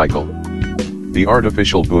trade cycle. The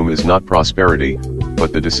artificial boom is not prosperity,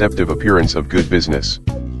 but the deceptive appearance of good business.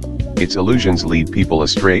 Its illusions lead people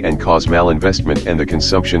astray and cause malinvestment and the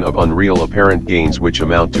consumption of unreal apparent gains which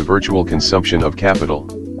amount to virtual consumption of capital.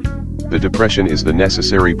 The depression is the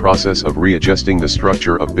necessary process of readjusting the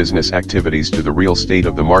structure of business activities to the real state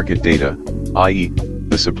of the market data, i.e.,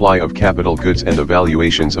 the supply of capital goods and the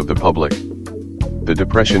valuations of the public. The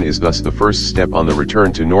depression is thus the first step on the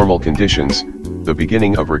return to normal conditions, the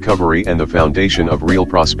beginning of recovery and the foundation of real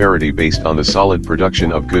prosperity based on the solid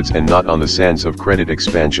production of goods and not on the sands of credit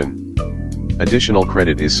expansion. Additional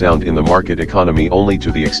credit is sound in the market economy only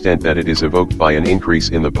to the extent that it is evoked by an increase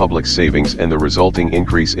in the public savings and the resulting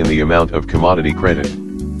increase in the amount of commodity credit.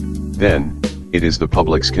 Then, it is the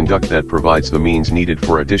public's conduct that provides the means needed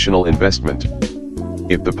for additional investment.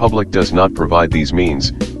 If the public does not provide these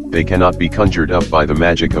means, they cannot be conjured up by the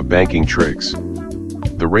magic of banking tricks.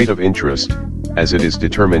 The rate of interest, as it is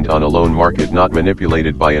determined on a loan market not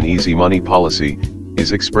manipulated by an easy money policy,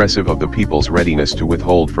 is expressive of the people's readiness to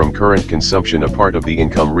withhold from current consumption a part of the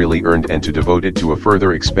income really earned and to devote it to a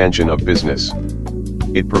further expansion of business.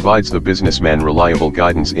 It provides the businessman reliable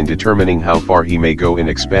guidance in determining how far he may go in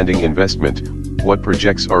expanding investment, what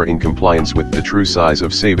projects are in compliance with the true size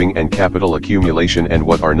of saving and capital accumulation and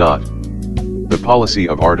what are not. The policy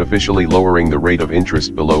of artificially lowering the rate of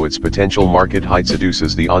interest below its potential market height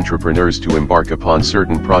seduces the entrepreneurs to embark upon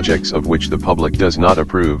certain projects of which the public does not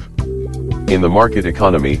approve. In the market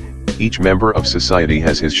economy, each member of society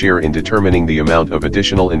has his share in determining the amount of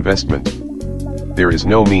additional investment. There is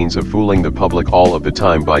no means of fooling the public all of the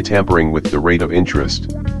time by tampering with the rate of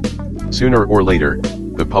interest. Sooner or later,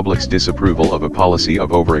 the public's disapproval of a policy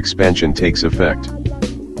of overexpansion takes effect.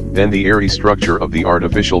 Then the airy structure of the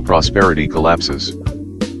artificial prosperity collapses.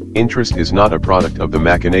 Interest is not a product of the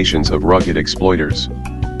machinations of rugged exploiters.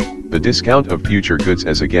 The discount of future goods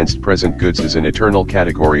as against present goods is an eternal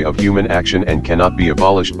category of human action and cannot be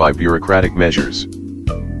abolished by bureaucratic measures.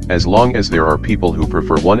 As long as there are people who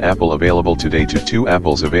prefer one apple available today to 2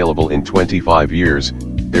 apples available in 25 years,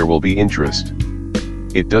 there will be interest.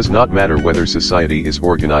 It does not matter whether society is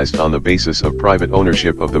organized on the basis of private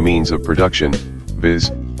ownership of the means of production,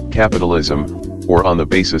 viz., capitalism, or on the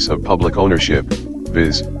basis of public ownership,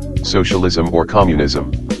 viz., socialism or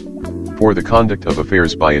communism. For the conduct of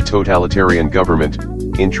affairs by a totalitarian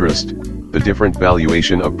government, interest, the different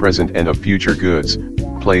valuation of present and of future goods,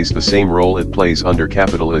 plays the same role it plays under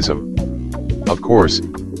capitalism. Of course,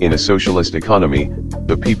 In a socialist economy,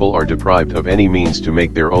 the people are deprived of any means to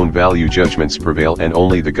make their own value judgments prevail, and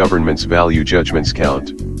only the government's value judgments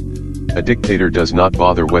count. A dictator does not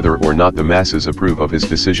bother whether or not the masses approve of his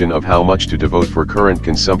decision of how much to devote for current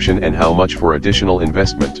consumption and how much for additional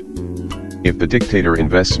investment. If the dictator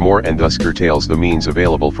invests more and thus curtails the means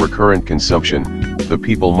available for current consumption, the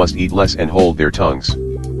people must eat less and hold their tongues.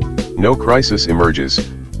 No crisis emerges,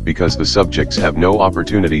 because the subjects have no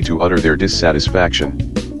opportunity to utter their dissatisfaction.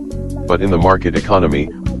 But in the market economy,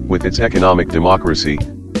 with its economic democracy,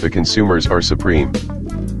 the consumers are supreme.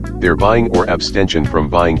 Their buying or abstention from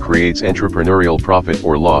buying creates entrepreneurial profit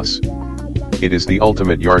or loss. It is the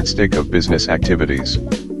ultimate yardstick of business activities.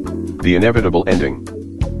 The inevitable ending.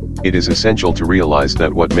 It is essential to realize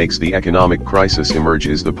that what makes the economic crisis emerge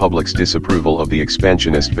is the public's disapproval of the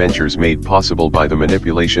expansionist ventures made possible by the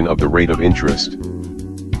manipulation of the rate of interest.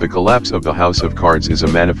 The collapse of the House of Cards is a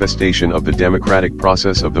manifestation of the democratic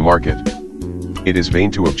process of the market. It is vain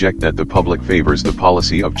to object that the public favors the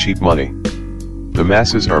policy of cheap money. The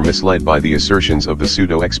masses are misled by the assertions of the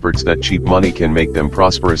pseudo-experts that cheap money can make them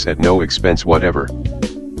prosperous at no expense whatever.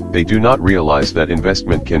 They do not realize that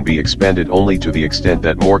investment can be expanded only to the extent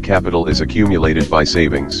that more capital is accumulated by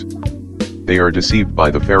savings. They are deceived by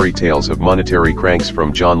the fairy tales of monetary cranks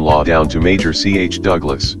from John Law down to Major C.H.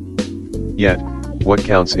 Douglas. Yet, what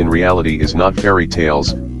counts in reality is not fairy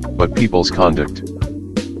tales, but people's conduct.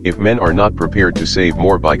 If men are not prepared to save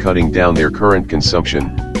more by cutting down their current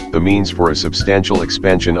consumption, the means for a substantial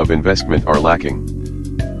expansion of investment are lacking.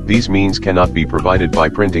 These means cannot be provided by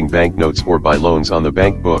printing banknotes or by loans on the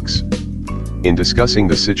bank books. In discussing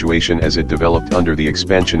the situation as it developed under the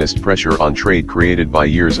expansionist pressure on trade created by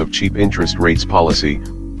years of cheap interest rates policy,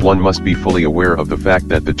 one must be fully aware of the fact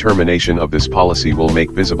that the termination of this policy will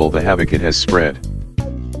make visible the havoc it has spread.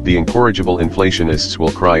 The incorrigible inflationists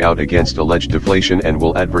will cry out against alleged deflation and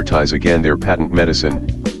will advertise again their patent medicine,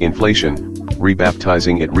 inflation,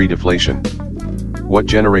 rebaptizing it redeflation. What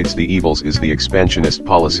generates the evils is the expansionist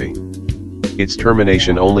policy. Its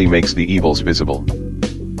termination only makes the evils visible.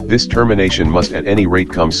 This termination must at any rate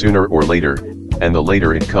come sooner or later, and the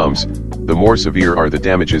later it comes, the more severe are the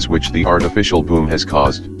damages which the artificial boom has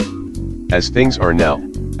caused. As things are now,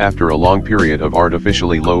 after a long period of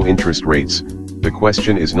artificially low interest rates, the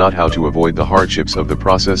question is not how to avoid the hardships of the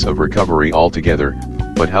process of recovery altogether,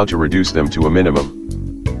 but how to reduce them to a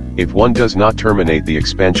minimum. If one does not terminate the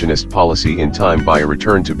expansionist policy in time by a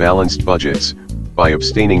return to balanced budgets, by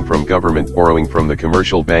abstaining from government borrowing from the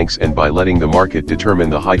commercial banks and by letting the market determine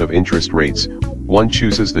the height of interest rates, one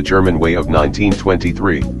chooses the German way of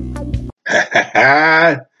 1923.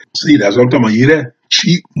 See, that's what I'm talking about. You hear that?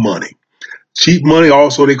 Cheap money. Cheap money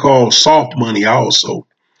also they call soft money also.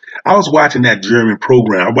 I was watching that German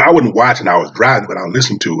program. I wasn't watching, I was driving, but I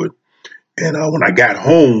listened to it. And when I got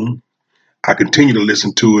home, I continued to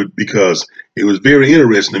listen to it because it was very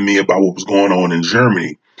interesting to me about what was going on in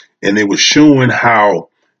Germany. And they were showing how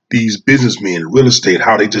these businessmen, real estate,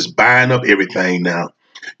 how they just buying up everything now.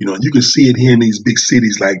 You know, you can see it here in these big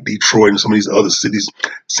cities like Detroit and some of these other cities,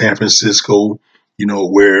 San Francisco, you know,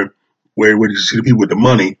 where you see the people with the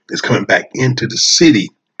money is coming back into the city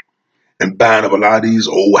and buying up a lot of these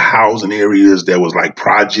old housing areas that was like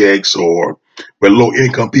projects or where low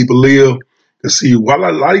income people live. To see, while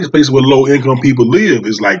a lot of these places where low income people live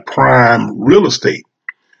is like prime real estate.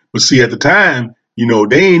 But see, at the time, you know,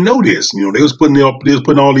 they ain't know this. You know, they was putting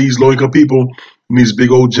all these low income people in these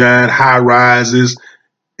big old giant high rises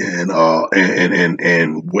and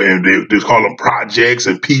where they just call them projects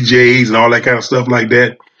and PJs and all that kind of stuff like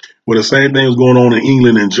that. Well, the same thing was going on in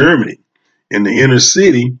England and Germany in the inner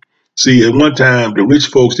city. See, at one time, the rich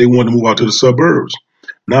folks, they wanted to move out to the suburbs.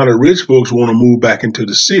 Now the rich folks want to move back into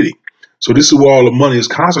the city. So this is where all the money is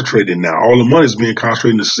concentrated now. All the money is being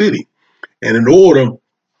concentrated in the city. And in order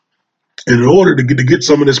to get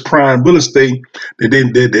some of this prime real estate that they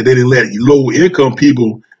didn't let low income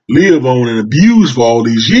people live on and abuse for all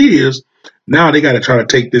these years, now they got to try to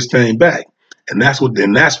take this thing back. And that's what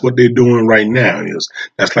they're doing right now.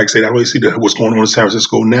 That's like say, I always see what's going on in San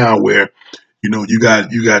Francisco now, where you know you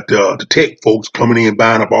got the tech folks coming in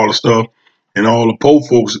buying up all the stuff, and all the poor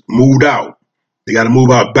folks moved out. They got to move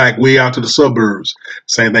out back way out to the suburbs.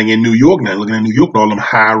 Same thing in New York now. Looking at New York, all them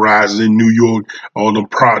high rises in New York, all them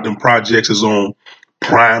projects is on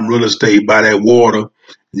prime real estate by that water.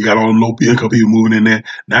 You got all them low income people moving in there.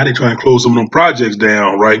 Now they're trying to close some of them projects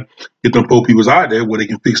down, right? Get them poor people out there where they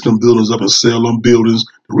can fix them buildings up and sell them buildings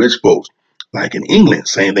to rich folks. Like in England,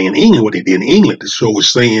 same thing in England, what they did in England. The show was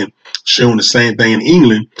showing the same thing in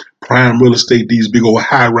England. Prime real estate, these big old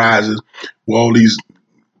high rises where all these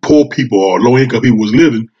poor people or low income people was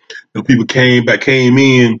living. People came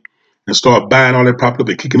in and started buying all that property up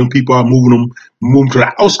and kicking them people out, moving them to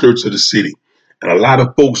the outskirts of the city. And a lot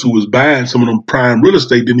of folks who was buying some of them prime real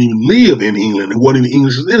estate didn't even live in England. They weren't even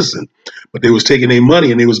English citizens. But they was taking their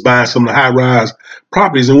money and they was buying some of the high-rise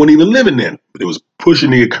properties and weren't even living there. But it was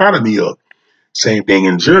pushing the economy up. Same thing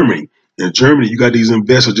in Germany. In Germany, you got these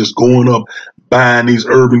investors just going up, buying these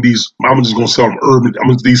I'm just going to sell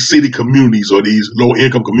them these city communities or these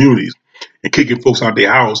low-income communities and kicking folks out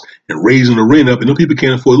their house and raising the rent up. And them people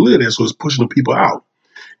can't afford to live there, so it's pushing the people out.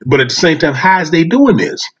 But at the same time, how is they doing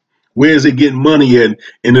this? Where is it getting money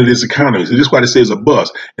into this economy? So this is why they say it's a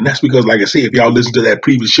bust. And that's because, like I said, if y'all listen to that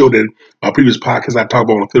previous show, my previous podcast I talked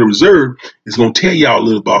about on the Federal Reserve, it's going to tell y'all a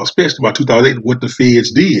little about, especially about 2008, what the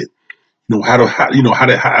Feds did. How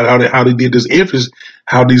they did this interest,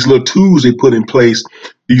 how these little tools they put in place,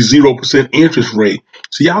 these 0% interest rate.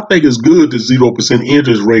 So y'all think it's good, this 0%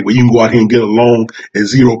 interest rate where you can go out here and get a loan at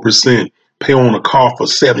 0%, pay on a car for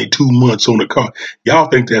 72 months on the car. Y'all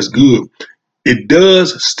think that's good. It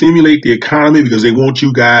does stimulate the economy because they want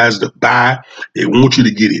you guys to buy. They want you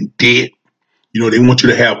to get in debt. They want you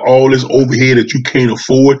to have all this overhead that you can't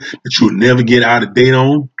afford, that you'll never get out of date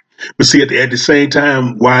on. But see, at the same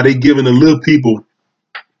time, while they giving the little people,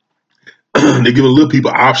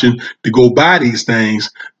 option to go buy these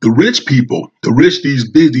things, the rich people,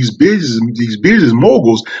 these business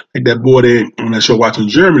moguls, like that boy there on that show watching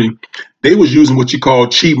Germany, they was using what you call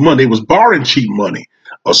cheap money. They was borrowing cheap money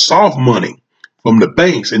or soft money from the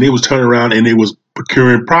banks, and they was turning around and they was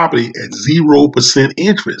procuring property at 0%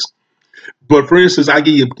 interest. But for instance, I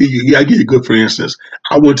give you a good for instance.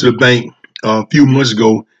 I went to the bank a few months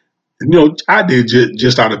ago. I did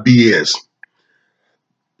just out of BS.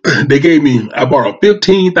 I borrowed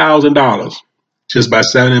 $15,000 just by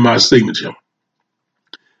signing my signature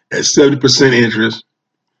at 70% interest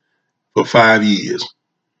for 5 years.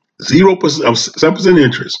 7%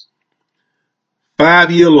 interest.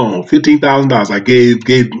 5-year loan,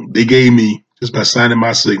 $15,000 they gave me just by signing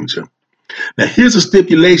my signature. Now, here's a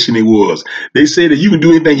stipulation it was. They say that you can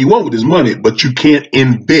do anything you want with this money, but you can't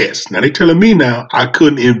invest. Now, they're telling me now I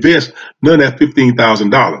couldn't invest none of that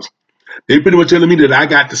 $15,000. They pretty much telling me that I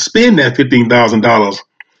got to spend that $15,000.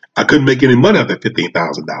 I couldn't make any money out of that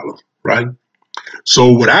 $15,000, right?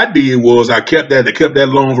 So what I did was I kept that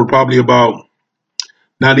loan for probably about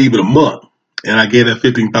not even a month, and I gave that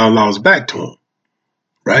 $15,000 back to them,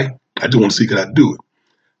 right? I just want to see could I do it.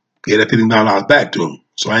 Gave that $15,000 back to them.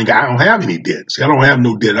 So I don't have any debt. See, I don't have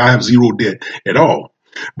no debt. I have zero debt at all.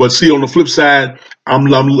 But see, on the flip side, I'm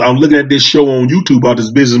looking at this show on YouTube about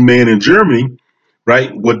this businessman in Germany,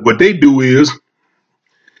 right? What they do is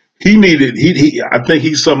I think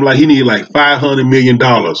he's something like he needed like $500 million,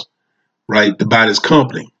 right, to buy this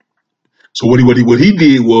company. So what he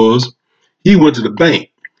did was he went to the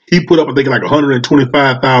bank. He put up I think like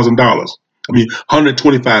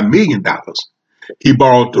 $125 million. He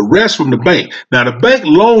borrowed the rest from the bank. Now, the bank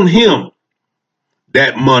loaned him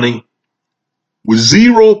that money with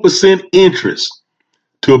 0% interest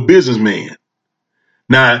to a businessman.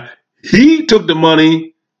 Now, he took the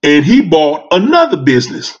money and he bought another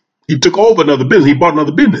business. He took over another business. He bought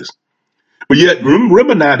another business. But yet,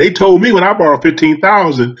 remember now, they told me when I borrowed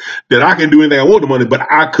 $15,000 that I can do anything I want with the money, but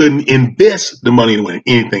I couldn't invest the money in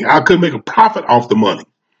anything. I couldn't make a profit off the money.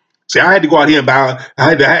 See, I had to go out here and buy.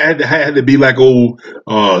 I had to be like old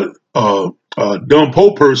dumb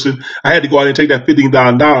poor person. I had to go out and take that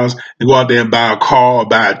 $15,000 and go out there and buy a car, or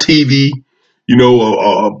buy a TV,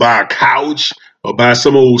 or buy a couch, or buy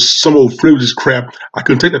some old frivolous crap. I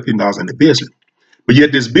couldn't take that $15,000 in the business. But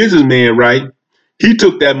yet this businessman, right? He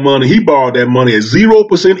took that money. He borrowed that money at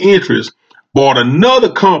 0% interest. Bought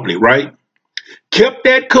another company, right? Kept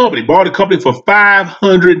that company, bought a company for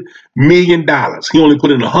 $500 million. He only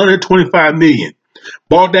put in $125 million.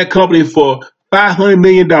 Bought that company for $500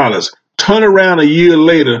 million. Turned around a year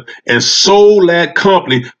later and sold that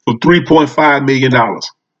company for $3.5 million.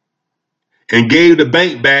 And gave the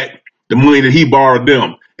bank back the money that he borrowed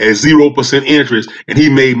them at 0% interest, and he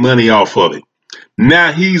made money off of it.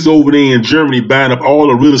 Now he's over there in Germany buying up all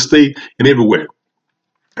the real estate and everywhere.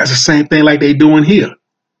 That's the same thing like they doing here.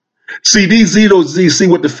 See,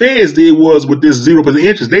 what the Feds did was with this 0%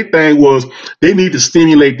 interest, their thing was they need to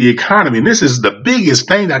stimulate the economy. And this is the biggest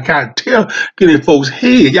thing that I got to get in folks'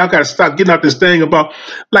 head. Y'all got to stop getting out this thing about,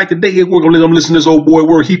 like the day we're going to listen to this old boy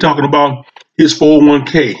work. He talking about his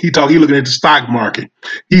 401k. He looking at the stock market.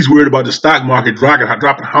 He's worried about the stock market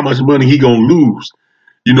dropping how much money he going to lose.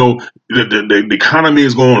 The economy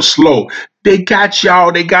is going slow. They got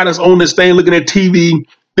us on this thing looking at TV,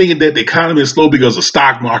 thinking that the economy is slow because the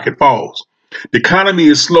stock market falls. The economy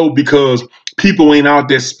is slow because People ain't out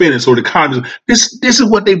there spending. So the economy, this is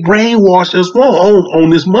what they brainwashed us on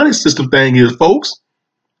this money system thing is, folks.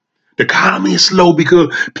 The economy is slow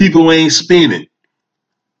because people ain't spending.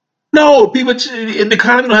 No, the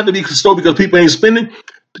economy don't have to be slow because people ain't spending.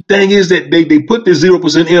 The thing is that they put this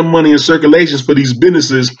 0% M money in circulations for these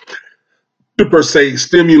businesses to per se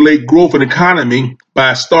stimulate growth in the economy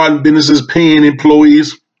by starting businesses, paying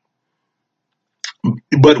employees.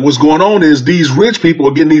 But what's going on is these rich people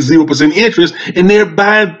are getting these 0% interest and they're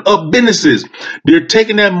buying up businesses. They're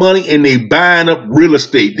taking that money and they buying up real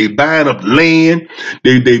estate. They buying up land.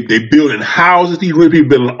 They building houses. These rich people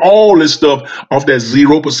building all this stuff off that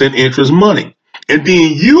 0% interest money. And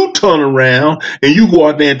then you turn around and you go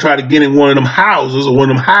out there and try to get in one of them houses or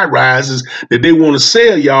one of them high rises that they want to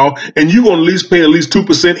sell y'all, and you're going to at least pay at least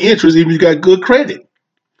 2% interest even if you got good credit.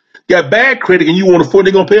 You got bad credit and you want to afford,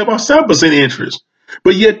 they're going to pay about 7% interest.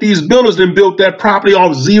 But yet these builders then built that property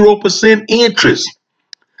off 0% interest.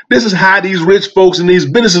 This is how these rich folks and these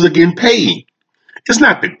businesses are getting paid. It's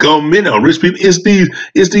not the government or rich people.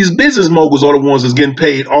 It's these business moguls are the ones that's getting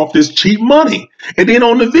paid off this cheap money. And then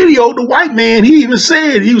on the video, the white man, he even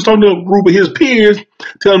said, he was talking to a group of his peers,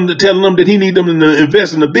 telling them that he need them to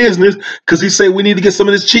invest in the business because he said we need to get some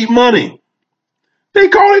of this cheap money. They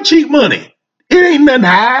call it cheap money. It ain't nothing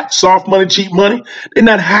high, soft money, cheap money. They're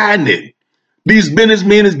not hiding it. These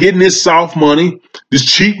businessmen is getting this soft money, this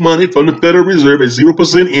cheap money from the Federal Reserve at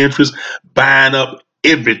 0% interest, buying up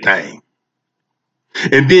everything.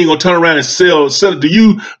 And then gonna turn around and sell it to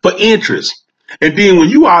you for interest. And then when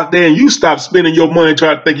you out there and you stop spending your money,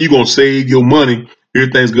 try to think you're gonna save your money,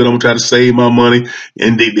 everything's good, I'm gonna try to save my money,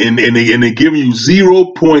 and they're giving you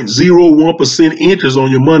 0.01% interest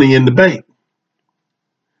on your money in the bank.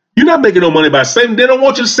 You're not making no money by saving. They don't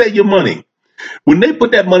want you to save your money. When they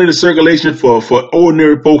put that money in circulation for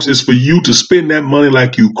ordinary folks, it's for you to spend that money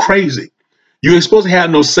like you crazy. You ain't supposed to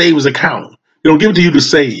have no savings account. They don't give it to you to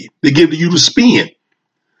save. They give it to you to spend.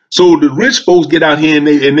 So the rich folks get out here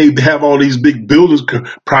and they have all these big buildings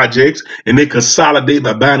projects and they consolidate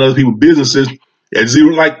by buying other people's businesses at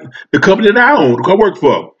zero. Like the company that I own, I work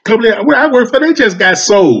for, company where I work for, they just got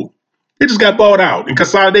sold. They just got bought out and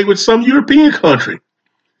consolidated with some European country.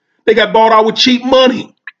 They got bought out with cheap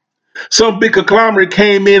money. Some big conglomerate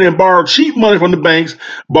came in and borrowed cheap money from the banks,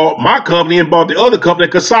 bought my company and bought the other company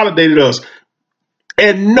that consolidated us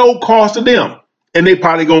at no cost to them. And they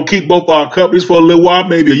probably going to keep both our companies for a little while,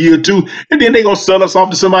 maybe a year or two, and then they're going to sell us off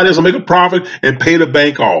to somebody else and make a profit and pay the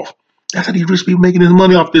bank off. That's how these rich people making this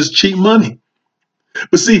money off this cheap money.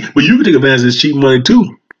 But you can take advantage of this cheap money too.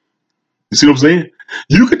 You see what I'm saying?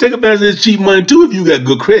 You can take advantage of this cheap money too if you got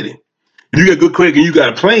good credit. If you got good credit and you got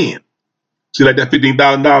a plan. See, like that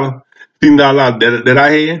 $15,000 that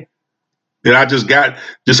I had, that I just got,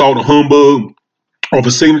 just all the humbug off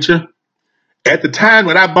a signature. At the time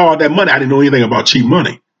when I borrowed that money, I didn't know anything about cheap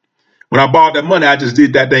money. When I borrowed that money, I just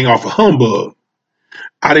did that thing off a humbug.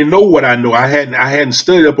 I didn't know what I know. I hadn't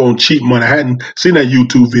studied up on cheap money. I hadn't seen that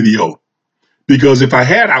YouTube video. Because if I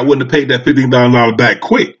had, I wouldn't have paid that $15,000 back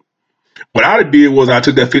quick. What I did was I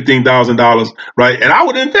took that $15,000, right, and I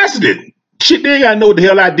would have invested it. Shit, they ain't got to know what the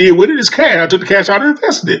hell I did with it. It's cash. I took the cash out and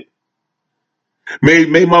invested it.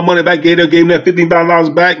 Made my money back, gave them that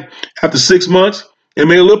 $15,000 back after 6 months and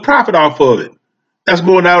made a little profit off of it. That's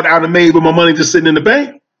more out of made with my money just sitting in the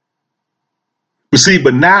bank.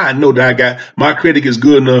 But now I know that I got, my credit is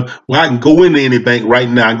good enough where I can go into any bank right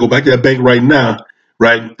now. I can go back to that bank right now,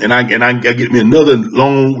 right? And I get me another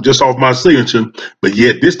loan just off my signature. But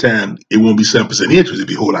yet this time it won't be 7% interest. It'll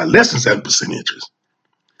be a whole lot less than 7% interest.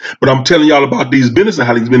 But I'm telling y'all about these businesses,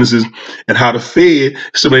 how these businesses and how the Fed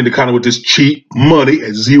stimulating the economy with this cheap money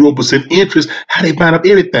at 0% interest, how they buying up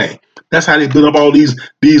everything. That's how they build up all these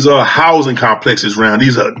housing complexes around.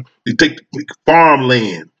 They take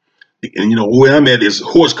farmland. And where I'm at is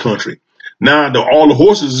horse country. Now all the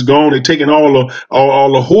horses is gone. They're taking all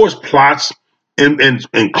the horse plots and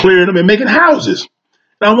clearing them and making houses.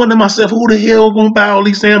 And I wonder to myself, who the hell gonna buy all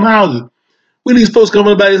these damn houses? Where these folks coming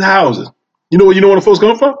to buy these houses? You know where the folks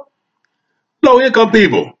come from? Low income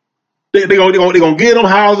people. They gonna get them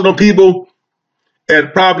houses on people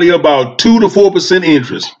at probably about 2 to 4%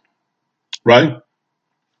 interest, right?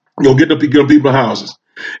 You're gonna get them people houses,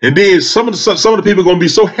 and then some of the people are gonna be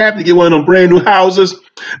so happy to get one of them brand new houses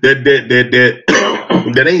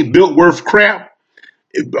that ain't built worth crap.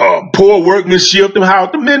 Poor workmanship. Them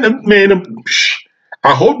houses,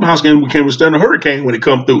 I hope the house can withstand a hurricane when it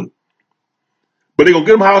come through. But they're gonna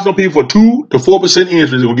get them house on people for 2 to 4%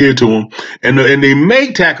 interest. They're gonna give it to them, and they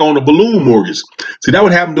may tack on a balloon mortgage. See, that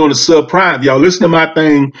would happen during the subprime. Y'all listen to my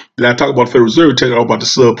thing that I talk about Federal Reserve, tell you all about the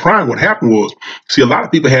subprime. What happened was, see, a lot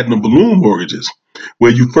of people had them balloon mortgages,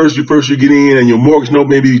 where you first get in, and your mortgage note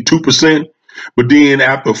may be 2%, but then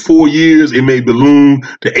after 4 years, it may balloon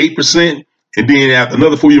to 8%, and then after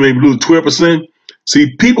another 4 years, it may balloon to 12%.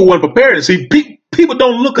 See, people weren't prepared. See, people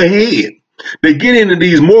don't look ahead. They get into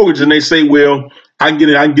these mortgages and they say, well, I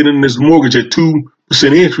can get in this mortgage at 2%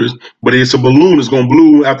 interest, but it's a balloon that's going to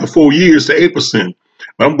balloon after 4 years to 8%.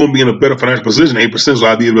 But I'm going to be in a better financial position, 8%, so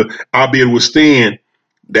I'll be able to withstand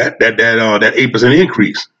that 8%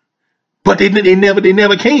 increase. But they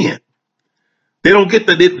never can. They don't get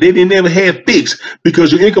they never have fixed,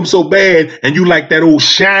 because your income's so bad and you like that old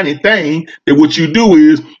shiny thing that what you do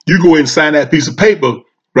is you go ahead and sign that piece of paper,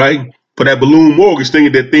 right, for that balloon mortgage,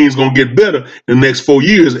 thinking that things going to get better in the next 4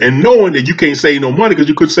 years, and knowing that you can't save no money because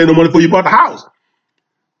you couldn't save no money before you bought the house.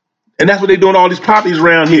 And that's what they're doing all these properties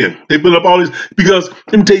around here. They build up all these, because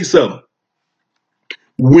let me tell you something.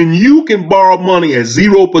 When you can borrow money at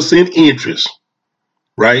 0% interest,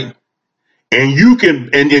 right? And you can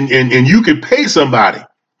and you can pay somebody,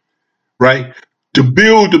 right, to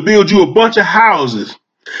build you a bunch of houses,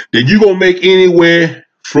 then you're gonna make anywhere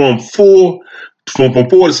from 4 to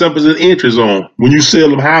 7% interest on when you sell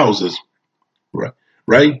them houses,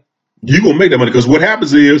 right? You're gonna make that money, because what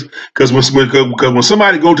happens is, because when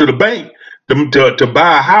somebody go to the bank to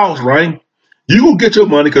buy a house, right, you gonna get your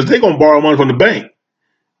money because they're gonna borrow money from the bank,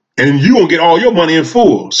 and you gonna get all your money in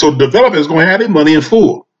full. So the developers gonna have their money in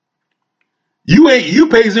full. You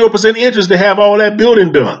pay 0% interest to have all that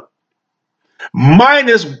building done,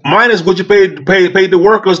 minus what you paid the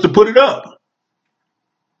workers to put it up.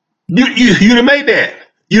 You done made that.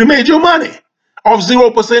 You done made your money off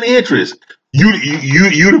 0% interest.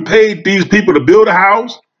 You done paid these people to build a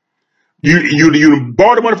house. You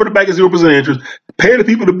borrowed the money from the bank at 0% interest. Pay the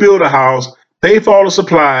people to build a house. Pay for all the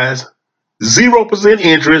supplies. 0%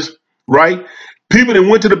 interest, right? People that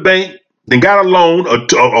went to the bank, then got a loan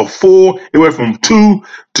of 4, it went from 2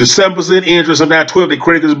 to 7% interest, and now 12, their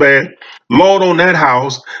credit is bad. Loan on that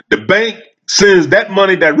house. The bank sends that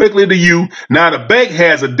money directly to you. Now the bank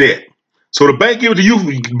has a debt. So the bank give it to you.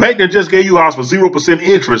 The bank that just gave you a house for 0%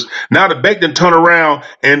 interest. Now the bank then turn around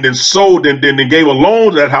and then sold and then gave a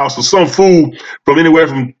loan to that house for some food from anywhere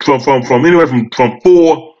from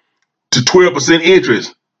 4 to 12%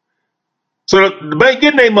 interest. So the bank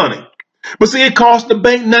getting their money. But see, it costs the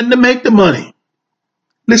bank nothing to make the money.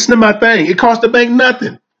 Listen to my thing. It costs the bank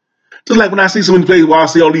nothing. Just like when I see so many places where I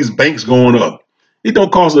see all these banks going up. It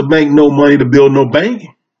don't cost the bank no money to build no bank.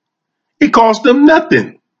 It costs them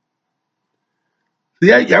nothing.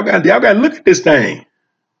 Yeah, y'all got to look at this thing.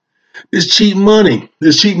 This cheap money.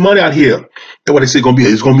 There's cheap money out here. That's what they say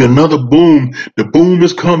it's gonna be another boom. The boom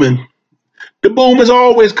is coming. The boom is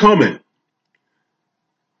always coming.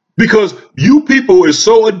 Because you people are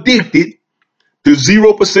so addicted to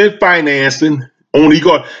 0% financing on you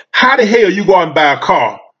go. How the hell you go out and buy a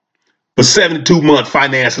car for 72 months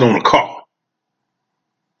financing on a car?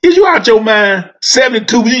 Is you out your mind?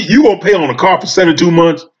 72, you gonna pay on a car for 72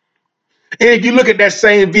 months? And if you look at that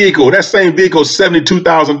same vehicle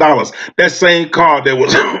 $72,000. That same car that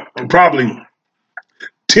was probably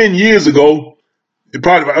 10 years ago, it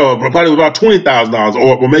probably was about $20,000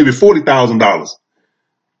 or maybe $40,000.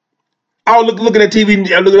 I was looking at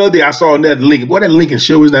TV. I looked the other day. I saw that Lincoln. Boy, that Lincoln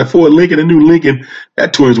show is that Ford Lincoln, the new Lincoln.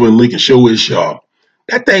 That twins when Lincoln show is sharp.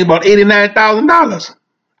 That thing about $89,000.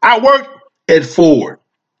 I worked at Ford,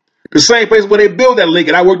 the same place where they built that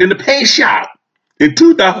Lincoln. I worked in the paint shop in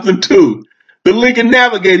 2002. The Lincoln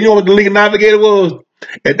Navigator. You know what the Lincoln Navigator was?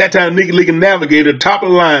 At that time, Lincoln Navigator, top of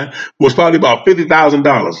the line, was probably about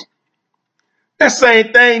 $50,000. That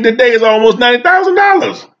same thing today is almost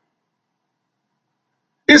 $90,000.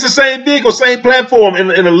 It's the same vehicle, same platform, and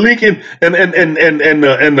the Lincoln and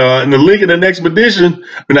the Lincoln and Expedition,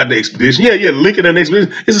 not the Expedition. Yeah, Lincoln and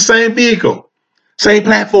Expedition. It's the same vehicle, same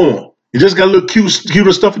platform. You just got a little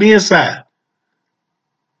cuter stuff on the inside.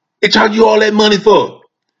 They charge you all that money for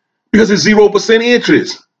because it's 0%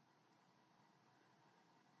 interest,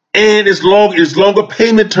 and it's longer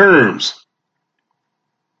payment terms.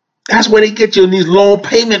 That's where they get you in these long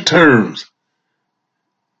payment terms,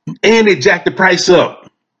 and they jack the price up.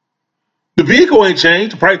 The vehicle ain't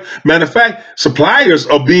changed. The price. Matter of fact, suppliers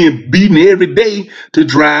are being beaten every day to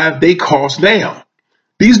drive their costs down.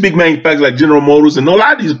 These big manufacturers like General Motors and a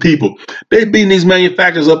lot of these people, they're beating these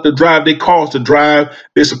manufacturers up to drive their costs, to drive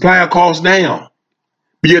their supplier costs down.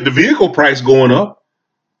 But yet the vehicle price going up.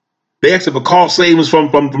 They ask for cost savings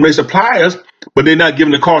from their suppliers, but they're not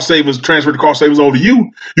giving the cost savings, transfer the cost savings over to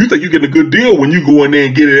you. You think you're getting a good deal when you go in there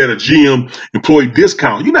and get it at a GM employee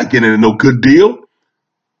discount. You're not getting no good deal.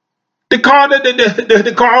 The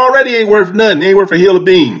car already ain't worth nothing. It ain't worth a hill of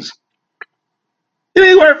beans. It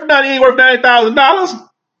ain't worth nothing. It ain't worth $90,000.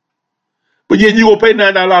 But yet you gonna pay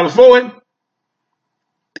 $9,000 for it.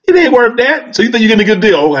 It ain't worth that. So you think you're getting a good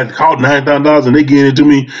deal? Oh, I called $9,000 and they getting it to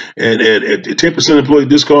me at 10% employee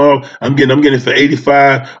discount. I'm getting it for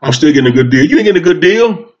 $85. I'm still getting a good deal. You ain't getting a good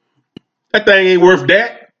deal. That thing ain't worth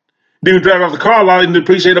that. Then you drive off the car lot and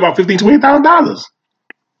depreciate about $15,000, $20,000.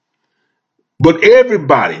 But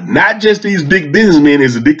everybody, not just these big businessmen,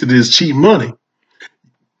 is addicted to this cheap money.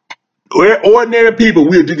 Ordinary people,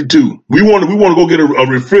 we're addicted to. We want to go get a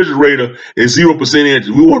refrigerator at 0%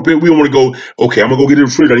 interest. We want to go. Okay, I'm gonna go get a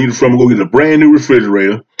refrigerator. I'm gonna go get a brand new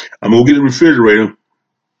refrigerator. I'm gonna go get a refrigerator,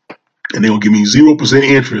 and they're gonna give me 0%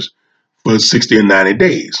 interest for 60 and 90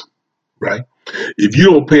 days, right? If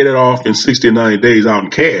you don't pay that off in 60 and 90 days out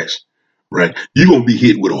in cash, right, you're gonna be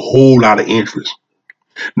hit with a whole lot of interest.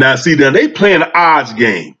 Now, see, now they playing the odds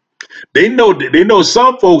game. They know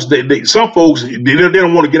some folks they don't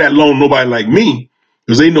want to get that loan. Nobody like me,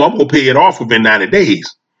 because they know I'm gonna pay it off within 90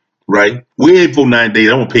 days, right? Wait for 90 days,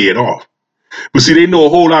 I'm gonna pay it off. But see, they know a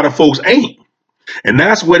whole lot of folks ain't, and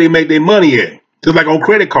that's where they make their money at. Just like on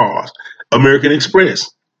credit cards, American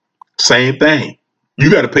Express, same thing. You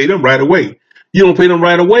got to pay them right away. You don't pay them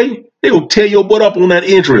right away, they will tear your butt up on that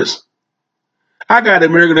interest. I got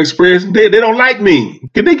American Express. They don't like me.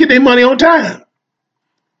 Can they get their money on time?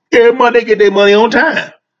 Every month they get their money on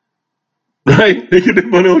time. Right? They get their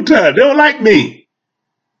money on time. They don't like me.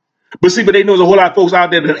 But see, but they know there's a whole lot of folks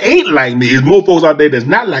out there that ain't like me. There's more folks out there that's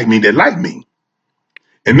not like me that like me.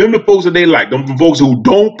 And them the folks that they like, them folks who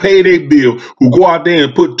don't pay their bill, who go out there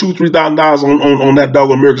and put $2,000-$3,000 on that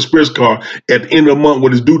dog American Express card at the end of the month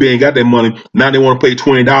when it's due, they ain't got that money. Now they want to pay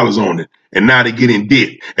 $20 on it. And now they get in debt.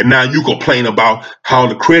 And now you complain about how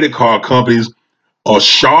the credit card companies are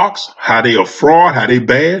sharks, how they are fraud, how they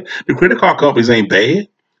bad. The credit card companies ain't bad.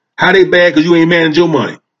 How they bad? Because you ain't manage your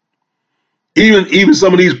money. Even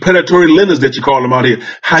some of these predatory lenders that you call them out here,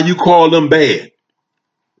 how you call them bad?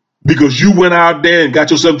 Because you went out there and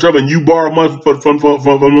got yourself in trouble and you borrowed money from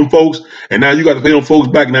them folks, and now you got to pay them folks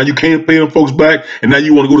back. Now you can't pay them folks back, and now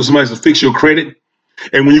you want to go to somebody to fix your credit.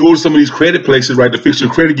 And when you go to some of these credit places, right, to fix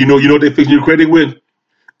your credit, you know what they're fixing your credit with?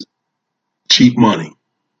 Cheap money.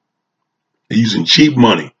 They're using cheap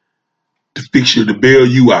money to bail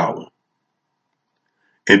you out.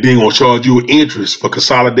 And then gonna charge you interest for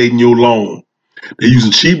consolidating your loan. They're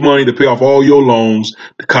using cheap money to pay off all your loans,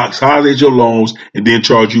 to consolidate your loans, and then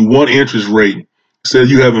charge you one interest rate. Instead of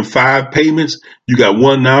you having 5 payments, you got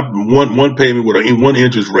one payment with one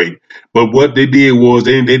interest rate. But what they did was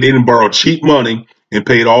they didn't borrow cheap money and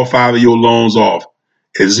paid all 5 of your loans off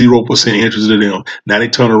at 0% interest to them. Now they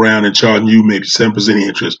turn around and charging you maybe 7%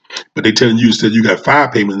 interest, but they telling you instead you got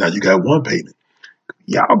 5 payments, now you got 1 payment.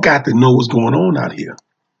 Y'all got to know what's going on out here.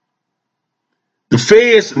 The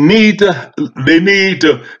feds need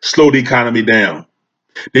to slow the economy down.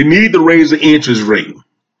 They need to raise the interest rate.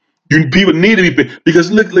 People need to be,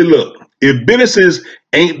 because look, if businesses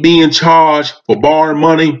ain't being charged for borrowing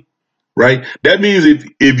money, right? That means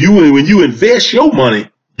when you invest your money,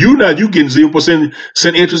 you getting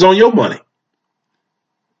 0% interest on your money,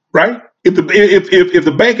 right? If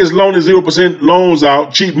the bank is loaning 0% loans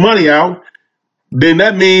out, cheap money out, then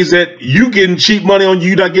that means that you getting cheap money on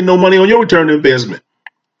you, not getting no money on your return on investment.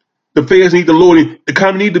 The feds need to lower the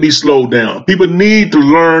economy need to be slowed down. People need to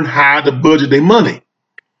learn how to budget their money.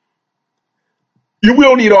 We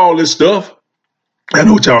don't need all this stuff. I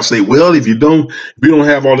know what y'all say. Well, if we don't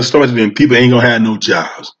have all this stuff, then people ain't gonna have no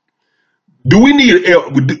jobs. Do we need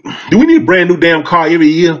a brand new damn car every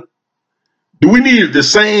year? Do we need the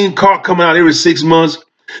same car coming out every 6 months?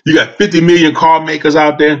 You got 50 million car makers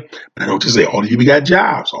out there. But I know what you say. All the people got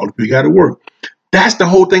jobs. All the people got to work. That's the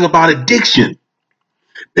whole thing about addiction.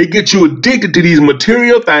 They get you addicted to these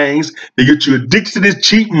material things. They get you addicted to this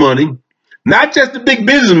cheap money. Not just the big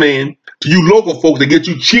businessman, to you local folks. They get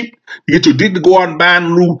you cheap. They get you addicted to go out and buy a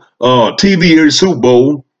new TV every Super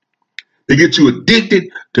Bowl. They get you addicted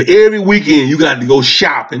to every weekend you got to go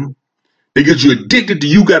shopping. They get you addicted to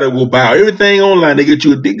you got to go buy everything online. They get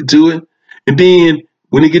you addicted to it. And then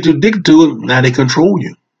when they get you addicted to it, now they control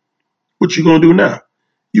you. What you going to do now?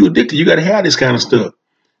 You addicted. You got to have this kind of stuff.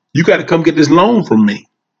 You got to come get this loan from me.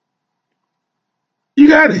 You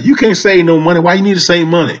got it. You can't save no money. Why you need to save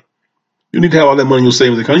money? You need to have all that money in your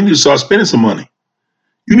savings account. You need to start spending some money.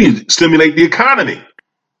 You need to stimulate the economy.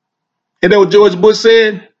 Ain't that what George Bush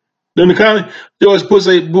said? During the economy, George Bush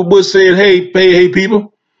said, hey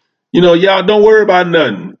people, You know, y'all don't worry about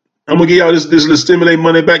nothing. I'm gonna give y'all this little stimulate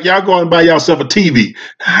money back. Y'all go out and buy yourself a TV.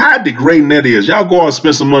 How degrading that is. Y'all go out and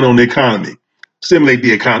spend some money on the economy. Stimulate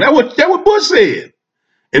the economy. That what Bush said.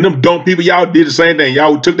 And them dumb people, y'all did the same thing.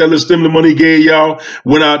 Y'all took that little stimulus money he gave y'all,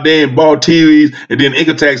 went out there and bought TVs, and then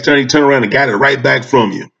income tax turned around and got it right back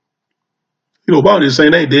from you. You know, Obama did the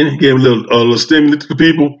same thing, didn't he? Gave a little stimulus to the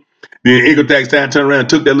people. Then income tax turned around and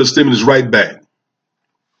took that little stimulus right back.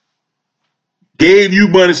 Gave you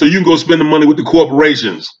money so you can go spend the money with the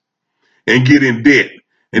corporations and get in debt.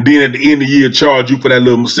 And then at the end of the year, charge you for that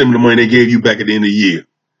little stimulus money they gave you back at the end of the year.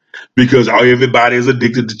 Because everybody is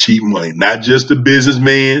addicted to cheap money. Not just the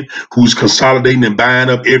businessman who's consolidating and buying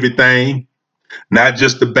up everything. Not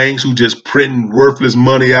just the banks who just printing worthless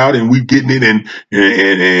money out and we getting it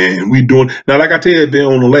and we doing. Now, like I tell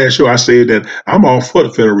you on the last show, I said that I'm all for the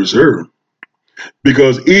Federal Reserve.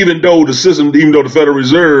 Because even though the Federal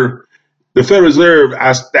Reserve,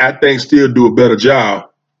 I think still do a better job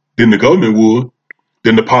than the government would,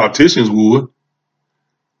 than the politicians would.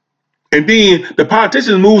 And then the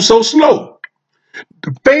politicians move so slow.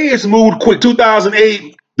 The Feds moved quick.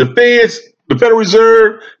 2008, the Federal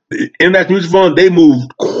Reserve, the International Mutual Fund, they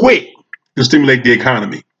moved quick to stimulate the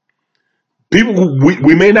economy. People,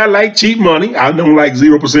 we may not like cheap money. I don't like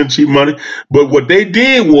 0% cheap money. But what they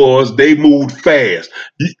did was they moved fast.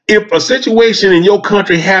 If a situation in your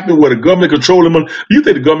country happened where the government controlling money, you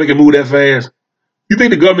think the government can move that fast? You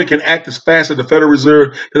think the government can act as fast as the Federal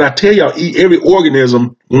Reserve? Because I tell y'all, every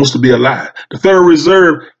organism wants to be alive. The Federal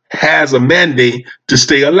Reserve has a mandate to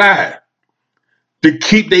stay alive, to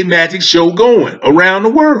keep their magic show going around the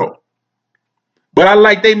world. But I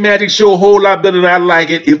like their magic show a whole lot better than I like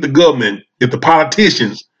it if the government, if the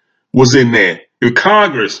politicians was in there, if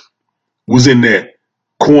Congress was in there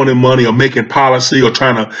coining money or making policy or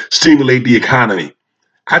trying to stimulate the economy.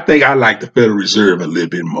 I think I like the Federal Reserve a little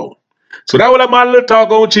bit more. So that was my little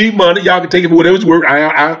talk on cheap money. Y'all can take it for whatever's worth.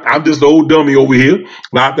 I'm just an old dummy over here.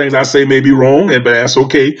 A lot of things I say may be wrong, but that's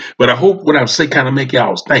okay. But I hope what I say kind of make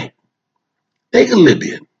y'all think. Think a little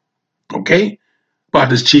bit, okay, about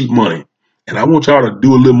this cheap money. And I want y'all to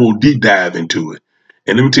do a little more deep dive into it.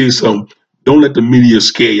 And let me tell you something. Don't let the media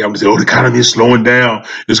scare you. I'm going to say, the economy is slowing down.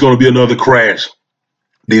 There's going to be another crash.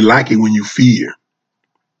 They like it when you fear.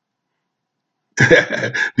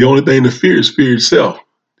 The only thing to fear is fear itself.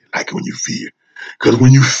 They like it when you fear. Because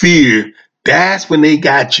when you fear, that's when they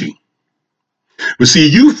got you. But see,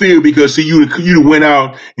 you fear because you went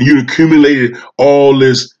out and you accumulated all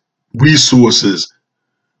this resources,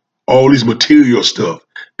 all these material stuff.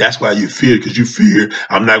 That's why you fear, because you fear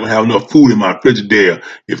I'm not going to have enough food in my refrigerator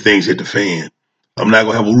if things hit the fan. I'm not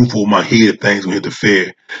going to have a roof over my head if things hit the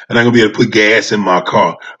fan. I'm not going to be able to put gas in my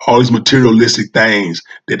car. All these materialistic things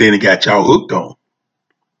that then got y'all hooked on.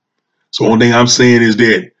 So one thing I'm saying is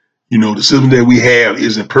that, the system that we have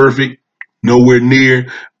isn't perfect, nowhere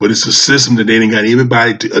near, but it's a system that they ain't got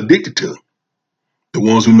everybody addicted to. The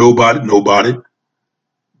ones who know about it.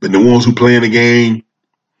 But the ones who playing the game,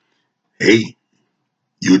 hey,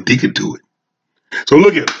 you're addicted to it. So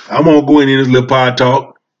look at, I'm going to go in this little pod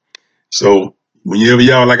talk. So whenever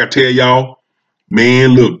y'all, like I tell y'all,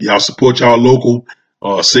 man, look, y'all support y'all local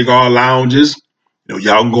cigar lounges.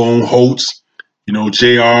 Y'all can go on Holtz,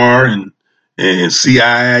 JR and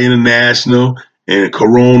CI International and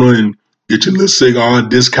Corona and get your little cigar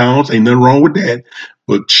discounts. Ain't nothing wrong with that.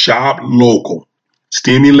 But shop local.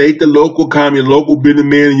 Stimulate the local economy, local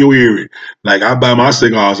businessman in your area. Like I buy my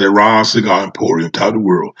cigars at Ron Cigar Emporium, top of the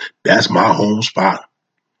world. That's my home spot.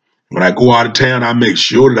 When I go out of town, I make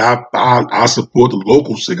sure that I support the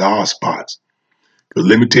local cigar spots. Because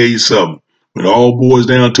let me tell you something. When it all boils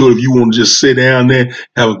down to it, if you want to just sit down there,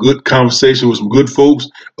 have a good conversation with some good folks,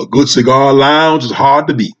 a good cigar lounge is hard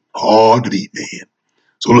to beat. Hard to beat, man.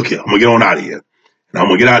 So look here, I'm going to get on out of here. And I'm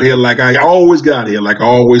going to get out of here like I always got here, like I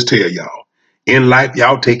always tell y'all. In life,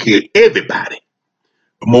 y'all take care of everybody.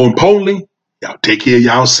 But more importantly, y'all take care of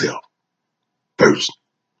yourself first.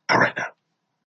 All right now.